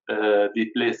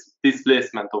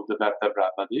displacement of the vertebral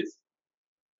bodies,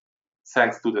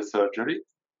 thanks to the surgery.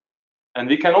 And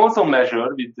we can also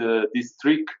measure with this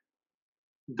trick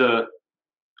the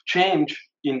change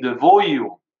in the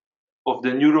volume of the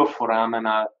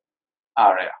neuroforaminal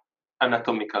area,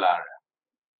 anatomical area.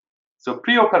 So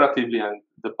preoperatively and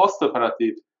the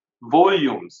postoperative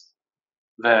volumes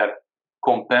were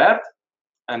compared,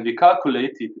 and we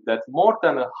calculated that more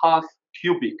than a half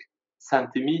cubic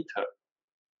centimeter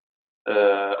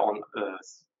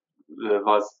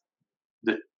was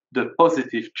the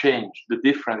positive change, the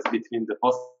difference between the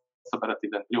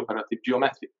postoperative and preoperative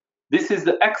geometry. This is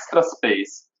the extra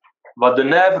space what the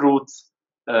nerve roots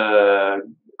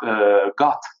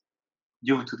got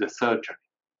due to the surgery.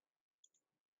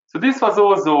 So this was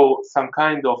also some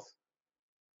kind of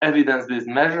evidence-based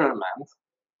measurement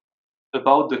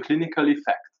about the clinical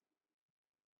effect.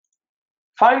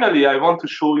 Finally, I want to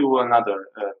show you another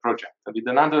project with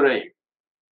another aim,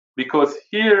 because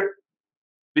here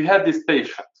we had this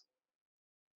patient.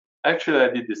 Actually, I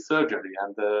did this surgery,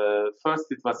 and first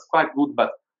it was quite good,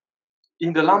 but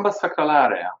in the lumbar sacral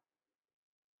area,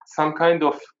 some kind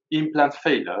of implant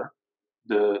failure,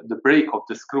 the break of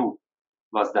the screw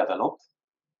was developed.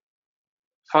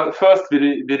 First,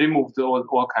 we removed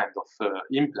all kinds of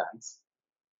implants.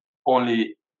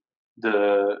 Only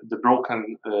the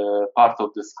broken part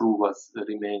of the screw was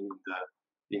remaining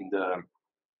in the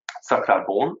sacral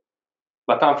bone.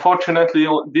 But unfortunately,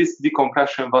 this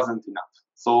decompression wasn't enough.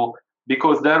 So,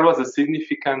 because there was a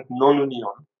significant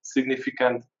non-union,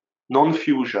 significant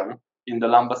non-fusion in the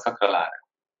lumbar sacral area.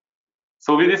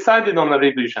 So we decided on a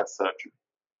revision surgery.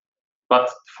 But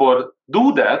for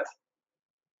do that,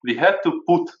 we had to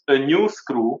put a new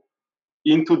screw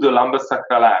into the lumbar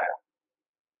sacral area.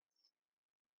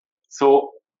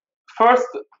 So first,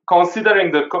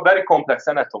 considering the very complex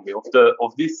anatomy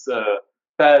of this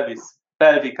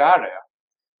pelvic area,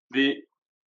 we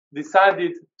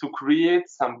decided to create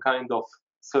some kind of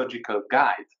surgical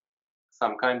guide,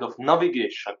 some kind of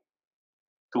navigation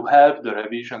to help the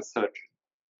revision surgery.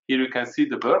 Here you can see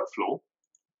the workflow,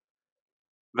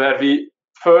 where we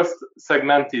first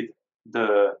segmented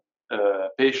the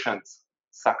patient's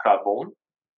sacral bone.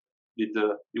 With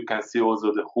you can see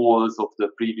also the holes of the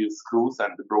previous screws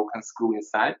and the broken screw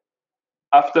inside.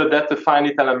 After that, the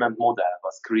finite element model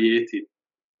was created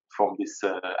from this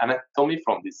anatomy,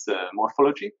 from this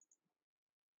morphology.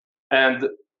 And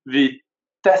we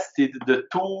tested the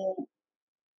two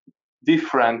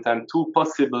different and two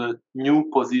possible new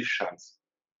positions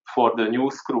for the new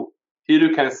screw. Here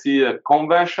you can see a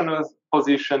conventional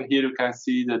position. Here you can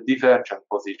see the divergent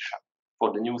position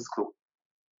for the new screw.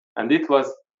 And it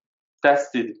was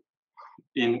tested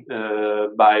in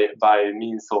by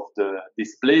means of the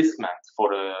displacement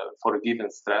for a given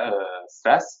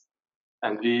stress,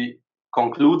 and we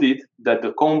concluded that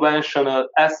the conventional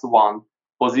S1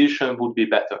 position would be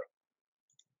better.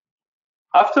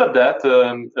 After that,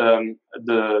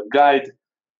 the guide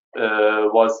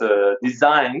was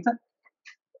designed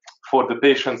for the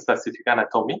patient-specific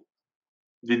anatomy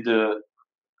with the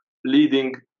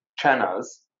leading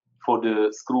channels for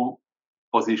the screw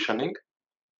positioning.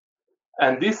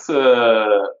 And this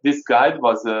guide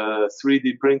was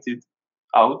 3D printed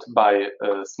out by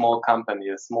a small company,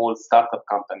 a small startup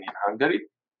company in Hungary.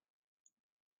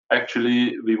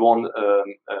 Actually, we won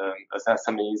as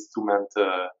SME instrument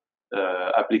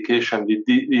application with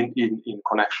in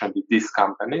connection with this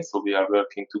company. So we are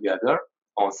working together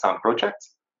on some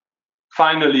projects.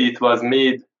 Finally, it was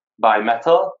made by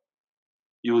metal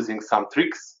using some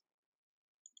tricks.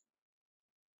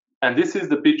 And this is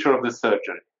the picture of the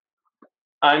surgery.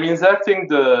 I'm putting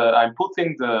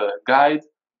the guide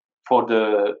for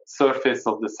the surface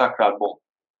of the sacral bone.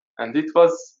 And it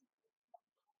was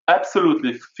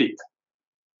absolutely fit.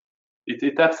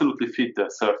 It absolutely fit the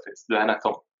surface, the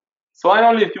anatomy. So I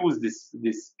only use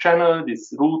this channel,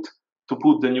 this route, to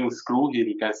put the new screw. Here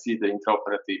you can see the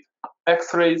intraoperative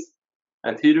X-rays,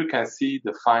 and here you can see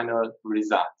the final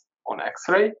result on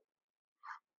X-ray,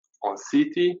 on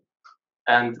CT,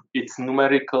 and its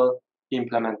numerical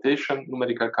implementation,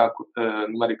 numerical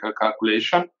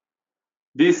calculation.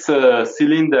 This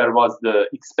cylinder was the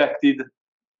expected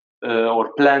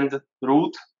or planned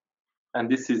route, and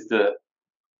this is the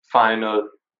final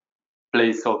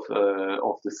place of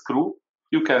the screw.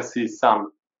 You can see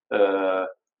some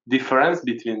difference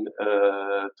between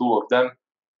two of them,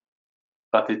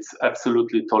 but it's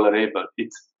absolutely tolerable.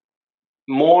 It's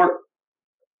more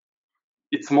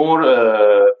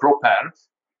proper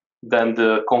than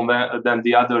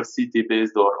the other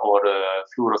CT-based or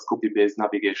fluoroscopy-based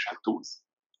navigation tools.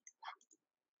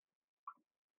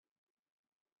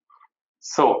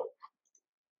 So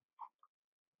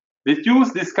we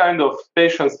use this kind of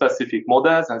patient-specific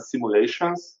models and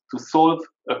simulations to solve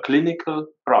a clinical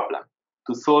problem,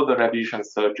 to solve a revision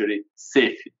surgery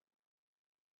safely.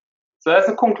 So as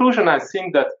a conclusion, I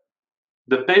think that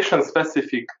the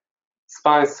patient-specific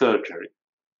spine surgery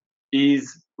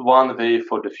is one way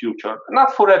for the future,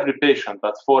 not for every patient,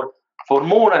 but for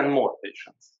more and more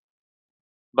patients.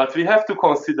 But we have to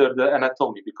consider the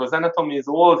anatomy, because anatomy is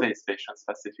always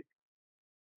patient-specific.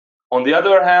 On the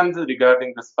other hand,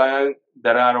 regarding the spine,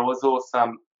 there are also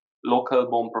some local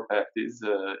bone properties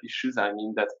issues. I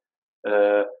mean that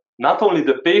not only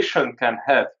the patient can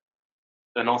have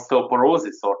an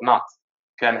osteoporosis or not,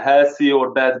 can healthy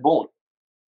or bad bone,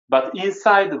 but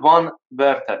inside one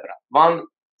vertebra, one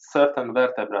certain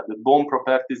vertebra, the bone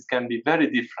properties can be very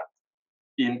different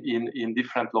in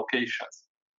different locations.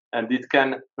 And it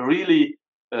can really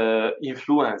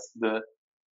influence the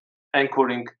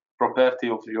anchoring property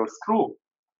of your screw.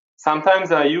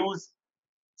 Sometimes I use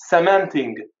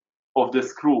cementing of the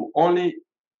screw only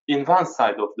in one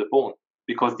side of the bone,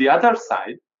 because the other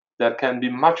side, there can be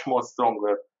much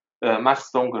stronger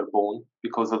bone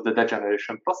because of the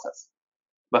degeneration process.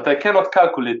 But I cannot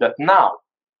calculate that now.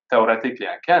 Theoretically,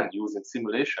 I can using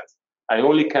simulations. I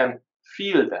only can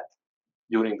feel that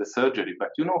during the surgery,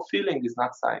 but feeling is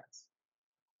not science.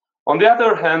 On the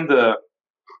other hand,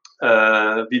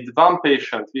 with one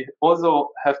patient, we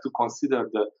also have to consider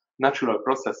the natural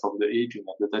process of the aging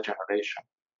and the degeneration.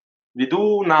 We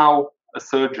do now a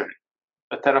surgery,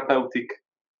 a therapeutic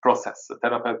process, a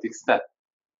therapeutic step,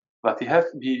 but we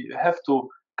have to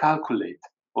calculate,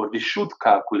 or we should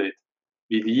calculate,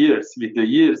 with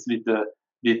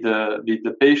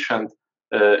the patient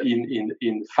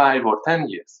in 5 or 10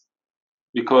 years,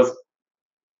 because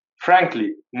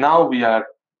frankly, now we are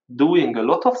doing a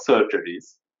lot of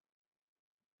surgeries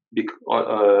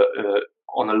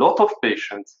on a lot of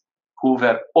patients who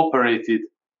were operated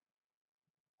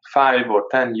 5 or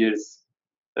 10 years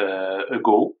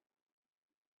ago,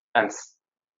 and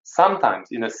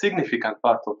sometimes in a significant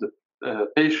part of the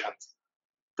patients,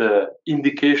 the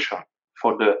indication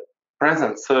for the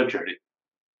present surgery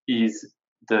is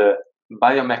the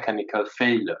biomechanical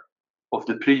failure of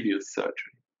the previous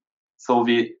surgery. So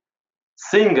we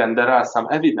think, and there are some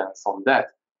evidence on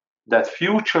that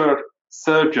future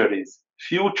surgeries,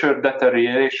 future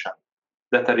deterioration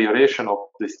of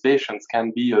these patients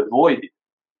can be avoided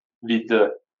with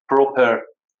the proper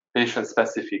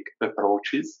patient-specific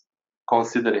approaches,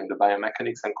 considering the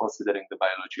biomechanics and considering the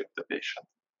biology of the patient.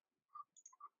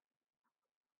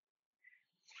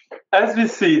 As we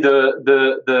see,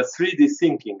 the 3D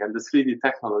thinking and the 3D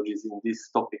technologies in this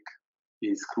topic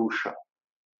is crucial.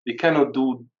 We cannot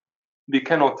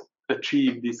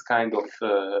achieve this kind of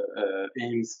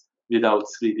aims without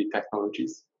 3D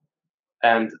technologies.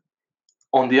 And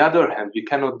on the other hand, we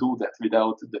cannot do that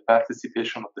without the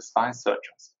participation of the spine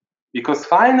surgeons. Because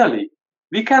finally,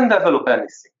 we can develop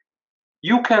anything.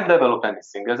 You can develop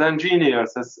anything. As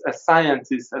engineers, as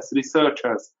scientists, as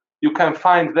researchers, you can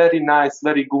find very nice,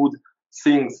 very good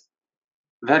things.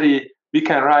 We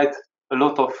can write a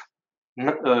lot of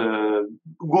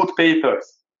good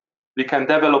papers. We can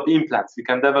develop implants. We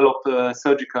can develop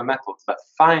surgical methods. But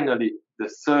finally, the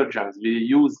surgeons will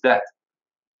use that.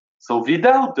 So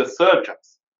without the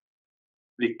surgeons,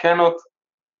 we cannot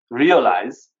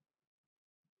realize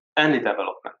any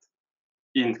development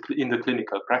in the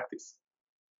clinical practice.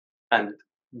 And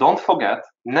don't forget,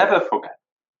 never forget,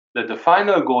 that the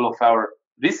final goal of our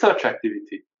research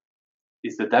activity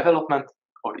is the development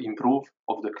or improve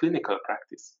of the clinical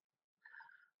practice.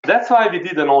 That's why we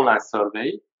did an online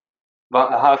survey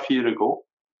about a half year ago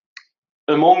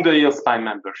among the Spine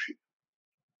membership,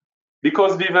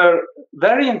 because we were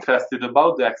very interested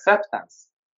about the acceptance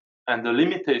and the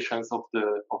limitations of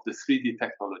the 3D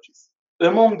technologies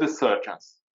among the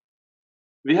surgeons.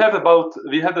 We had about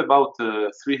 300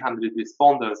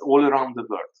 responders all around the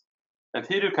world, and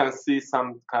here you can see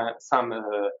some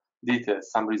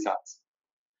details, some results.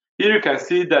 Here you can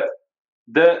see that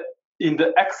in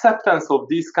the acceptance of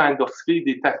these kind of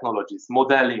 3D technologies,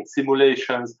 modeling,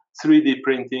 simulations, 3D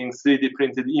printing, 3D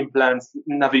printed implants,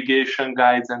 navigation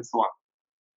guides, and so on,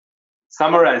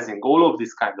 summarizing all of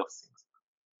these kind of things,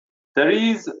 there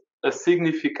is a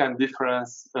significant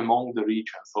difference among the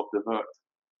regions of the world.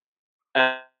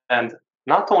 And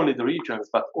not only the regions,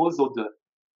 but also the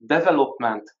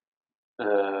development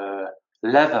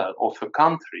level of a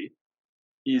country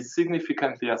is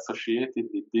significantly associated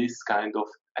with this kind of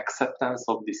acceptance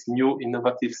of these new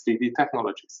innovative 3D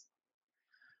technologies.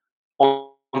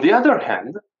 On the other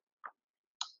hand,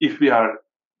 if we are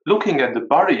looking at the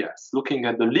barriers, looking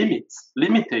at the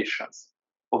limitations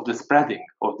of the spreading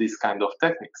of these kind of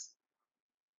techniques,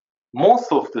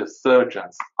 most of the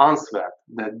surgeons answered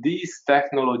that these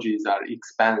technologies are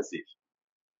expensive,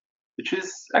 which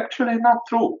is actually not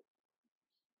true.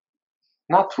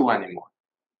 not true anymore.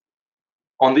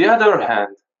 On the other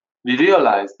hand, we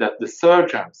realize that the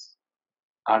surgeons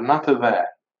are not aware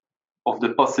of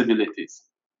the possibilities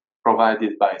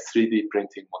provided by 3D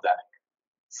printing modeling.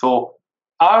 So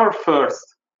our first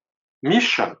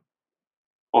mission,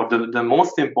 or the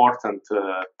most important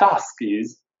task,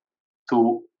 is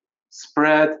to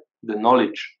spread the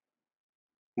knowledge,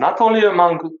 not only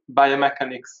among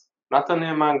biomechanics, not only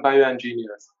among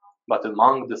bioengineers, but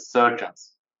among the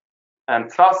surgeons. And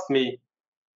trust me,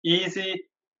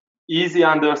 easy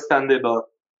understandable,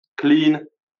 clean,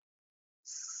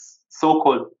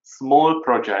 so-called small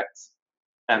projects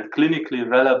and clinically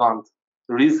relevant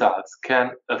results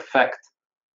can affect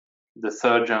the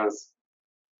surgeon's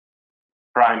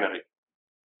primary.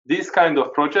 These kind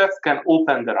of projects can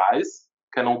open their eyes,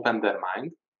 can open their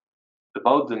mind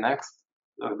about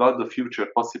the future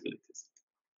possibilities.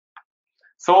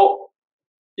 So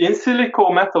in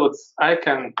silico methods, I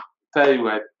can tell you,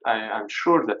 I'm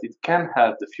sure that it can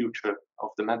help the future of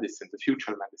the medicine, the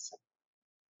future medicine.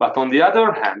 But on the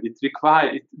other hand,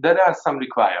 there are some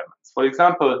requirements. For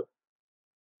example,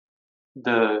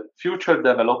 the future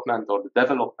development or the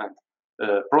development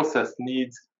process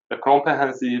needs a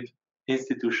comprehensive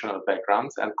institutional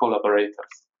backgrounds and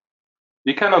collaborators.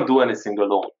 We cannot do anything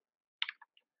alone.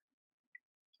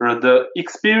 The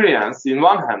experience, in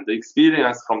one hand, the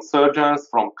experience from surgeons,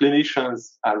 from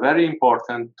clinicians are very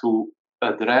important to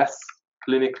address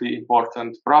clinically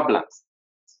important problems,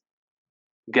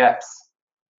 gaps,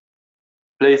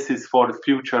 places for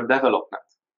future development.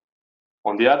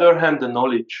 On the other hand, the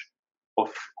knowledge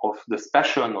of the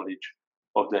special knowledge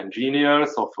of the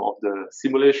engineers, of the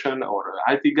simulation or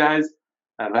IT guys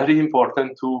are very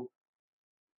important to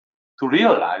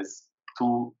realize,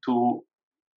 to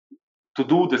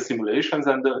do the simulations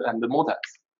and the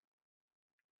models.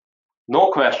 No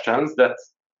questions that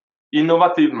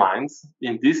innovative minds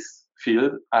in this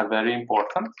field are very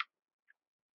important,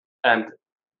 and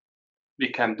we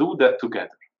can do that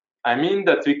together. I mean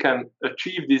that we can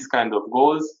achieve these kind of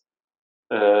goals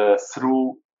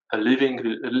through a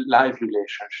live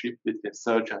relationship between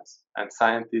surgeons and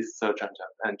scientists, surgeons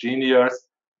and engineers,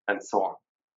 and so on.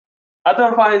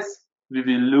 Otherwise, we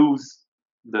will lose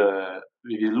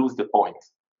the point.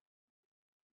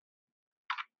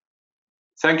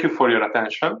 Thank you for your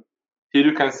attention. Here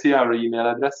you can see our email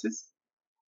addresses,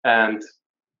 and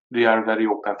we are very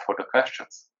open for the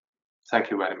questions. Thank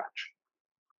you very much.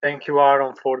 Thank you,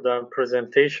 Aron, for the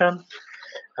presentation.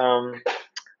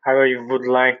 I would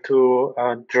like to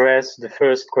address the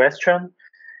first question.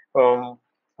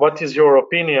 What is your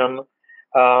opinion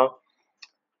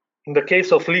in the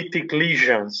case of lytic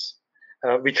lesions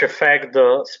which affect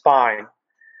the spine?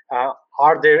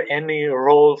 Are there any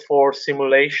role for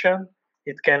simulation?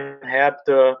 It can help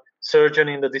the surgeon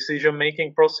in the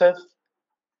decision-making process?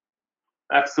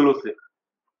 Absolutely.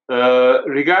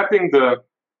 Regarding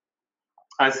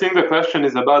I think the question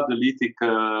is about the lytic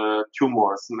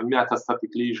tumors,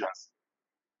 metastatic lesions,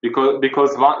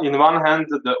 because in one hand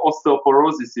the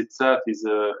osteoporosis itself is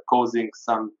causing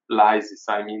some lysis.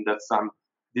 I mean that some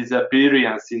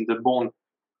disappearance in the bone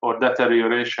or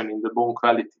deterioration in the bone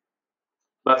quality.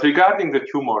 But regarding the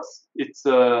tumors, it's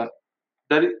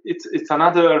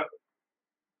another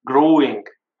growing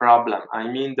problem. I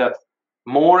mean that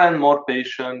more and more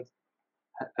patients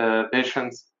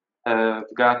have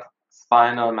got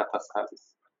spinal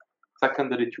metastasis,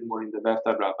 secondary tumor in the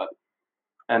vertebral body.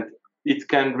 And it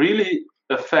can really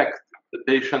affect the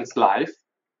patient's life,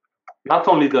 not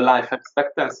only the life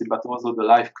expectancy, but also the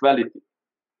life quality,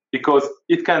 because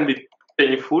it can be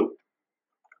painful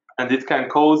and it can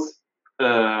cause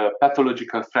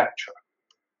pathological fracture,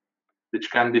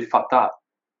 which can be fatal.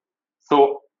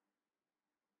 So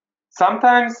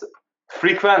sometimes,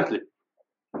 frequently,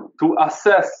 to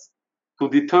assess, to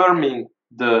determine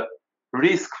the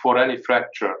risk for any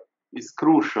fracture is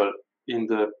crucial in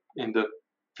the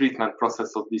treatment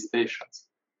process of these patients.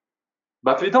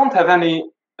 But we don't have any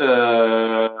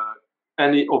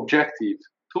objective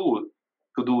tool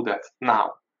to do that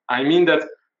now. I mean that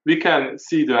we can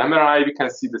see the MRI, we can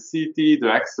see the CT,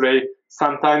 the X-ray.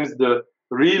 Sometimes the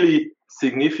really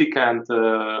significant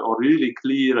or really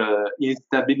clear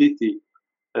instability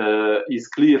is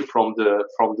clear from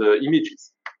the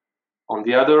images. On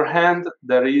the other hand,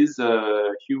 there is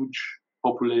a huge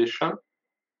population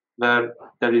where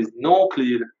there is no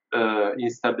clear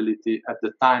instability at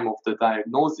the time of the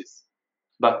diagnosis,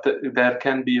 but there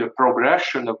can be a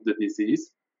progression of the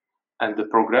disease, and the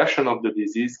progression of the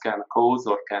disease can cause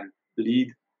or can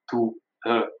lead to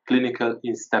clinical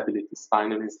instability,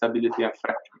 spinal instability and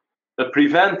fracture. A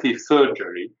preventive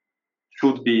surgery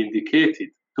should be indicated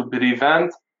to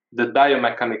prevent the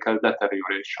biomechanical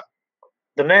deterioration.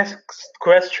 The next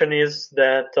question is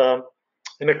that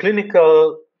in a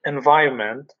clinical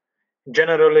environment,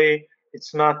 generally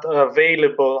it's not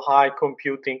available high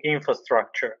computing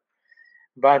infrastructure.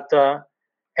 But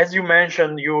as you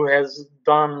mentioned, you has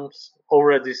done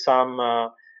already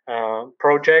some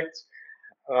projects,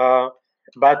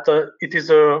 but it is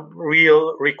a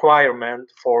real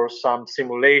requirement for some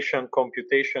simulation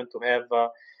computation to have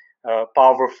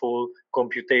powerful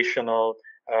computational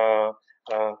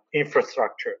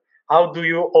infrastructure. How do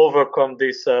you overcome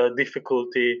this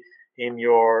difficulty in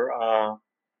your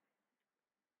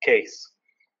case?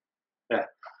 Yeah,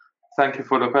 thank you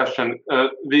for the question.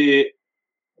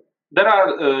 There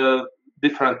are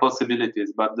different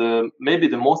possibilities, but maybe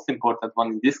the most important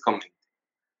one in this community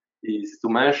is to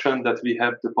mention that we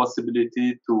have the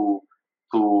possibility to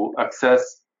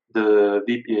access the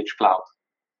VPH cloud.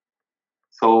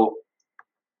 So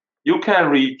you can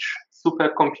reach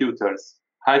supercomputers,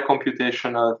 high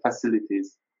computational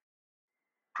facilities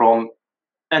from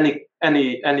any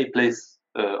place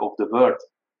of the world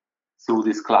through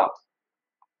this cloud.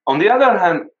 On the other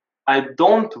hand, I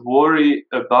don't worry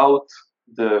about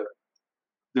the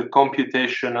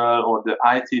computational or the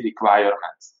IT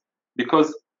requirements,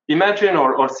 because imagine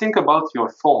or think about your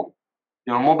phone,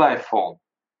 your mobile phone,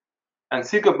 and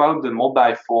think about the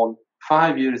mobile phone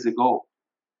 5 years ago.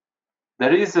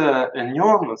 There is an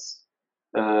enormous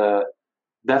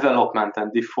development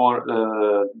and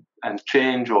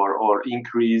change or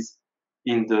increase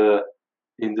in the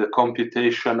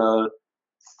computational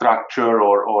structure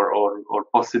or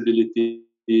possibility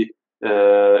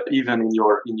even in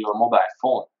your mobile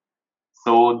phone.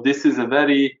 So this is a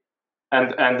very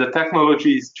and the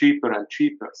technology is cheaper and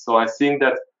cheaper. So I think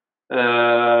that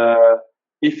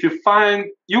if you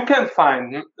can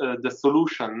find the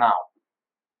solution now,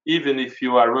 even if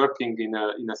you are working in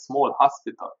a small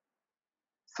hospital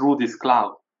through this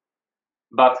cloud,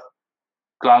 but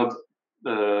cloud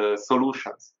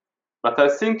solutions. But I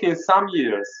think in some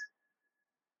years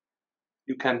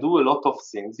you can do a lot of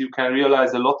things. You can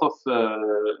realize a lot of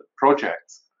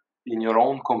projects in your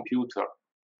own computer.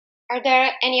 Are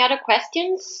there any other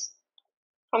questions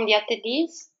from the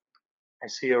attendees? I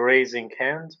see a raising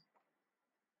hand.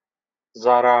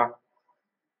 Zara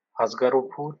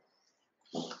Asgaropur.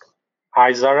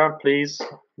 Hi, Zara, please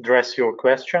address your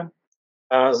question.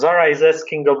 Zara is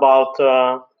asking about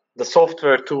the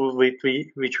software tool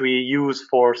which we use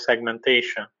for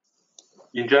segmentation.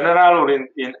 In general, or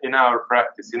in our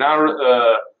practice? In our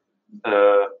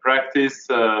practice,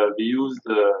 we use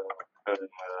the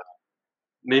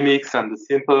mimics and the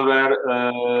simpleware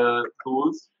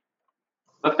tools.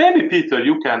 But maybe, Peter,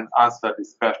 you can answer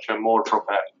this question more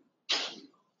properly.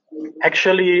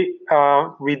 Actually,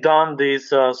 we done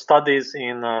these studies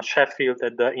in Sheffield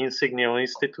at the Insignio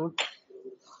Institute,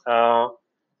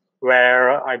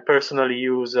 where I personally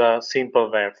use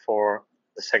simpleware for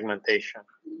the segmentation.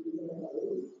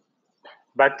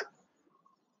 But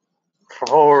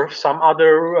for some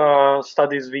other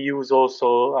studies, we use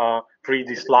also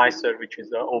 3D Slicer, which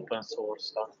is an open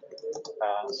source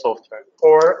software.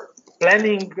 For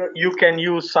planning, you can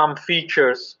use some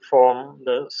features from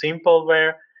the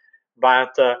simpleware,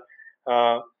 but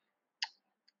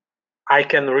I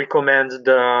can recommend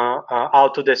the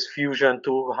Autodesk Fusion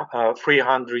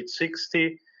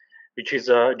 360, which is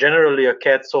generally a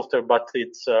CAD software, but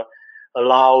it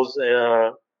allows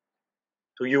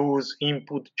to use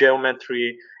input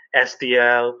geometry,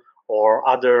 STL, or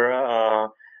other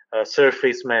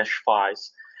surface mesh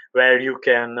files, where you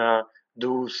can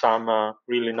do some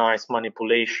really nice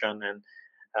manipulation. And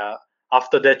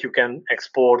after that, you can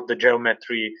export the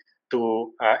geometry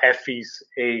to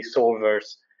FEA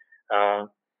solvers.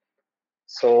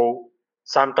 So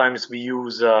sometimes we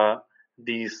use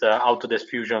these Autodesk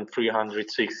Fusion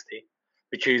 360,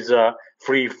 which is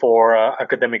free for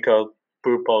academical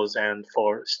purpose and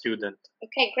for student.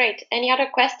 Okay, great. Any other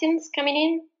questions coming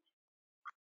in?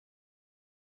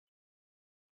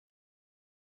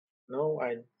 No,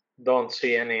 I don't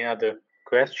see any other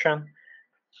question.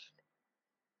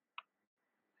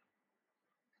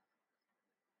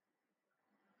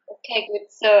 Okay, good.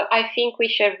 So I think we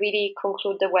should really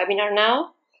conclude the webinar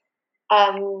now.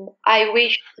 I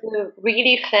wish to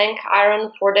really thank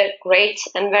Aron for the great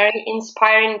and very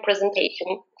inspiring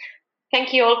presentation.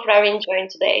 Thank you all for having joined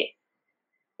today.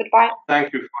 Goodbye.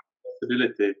 Thank you for the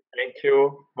possibility. Thank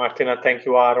you, Martina. Thank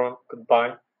you, Aron.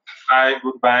 Goodbye. Bye.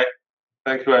 Goodbye.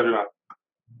 Thank you, everyone.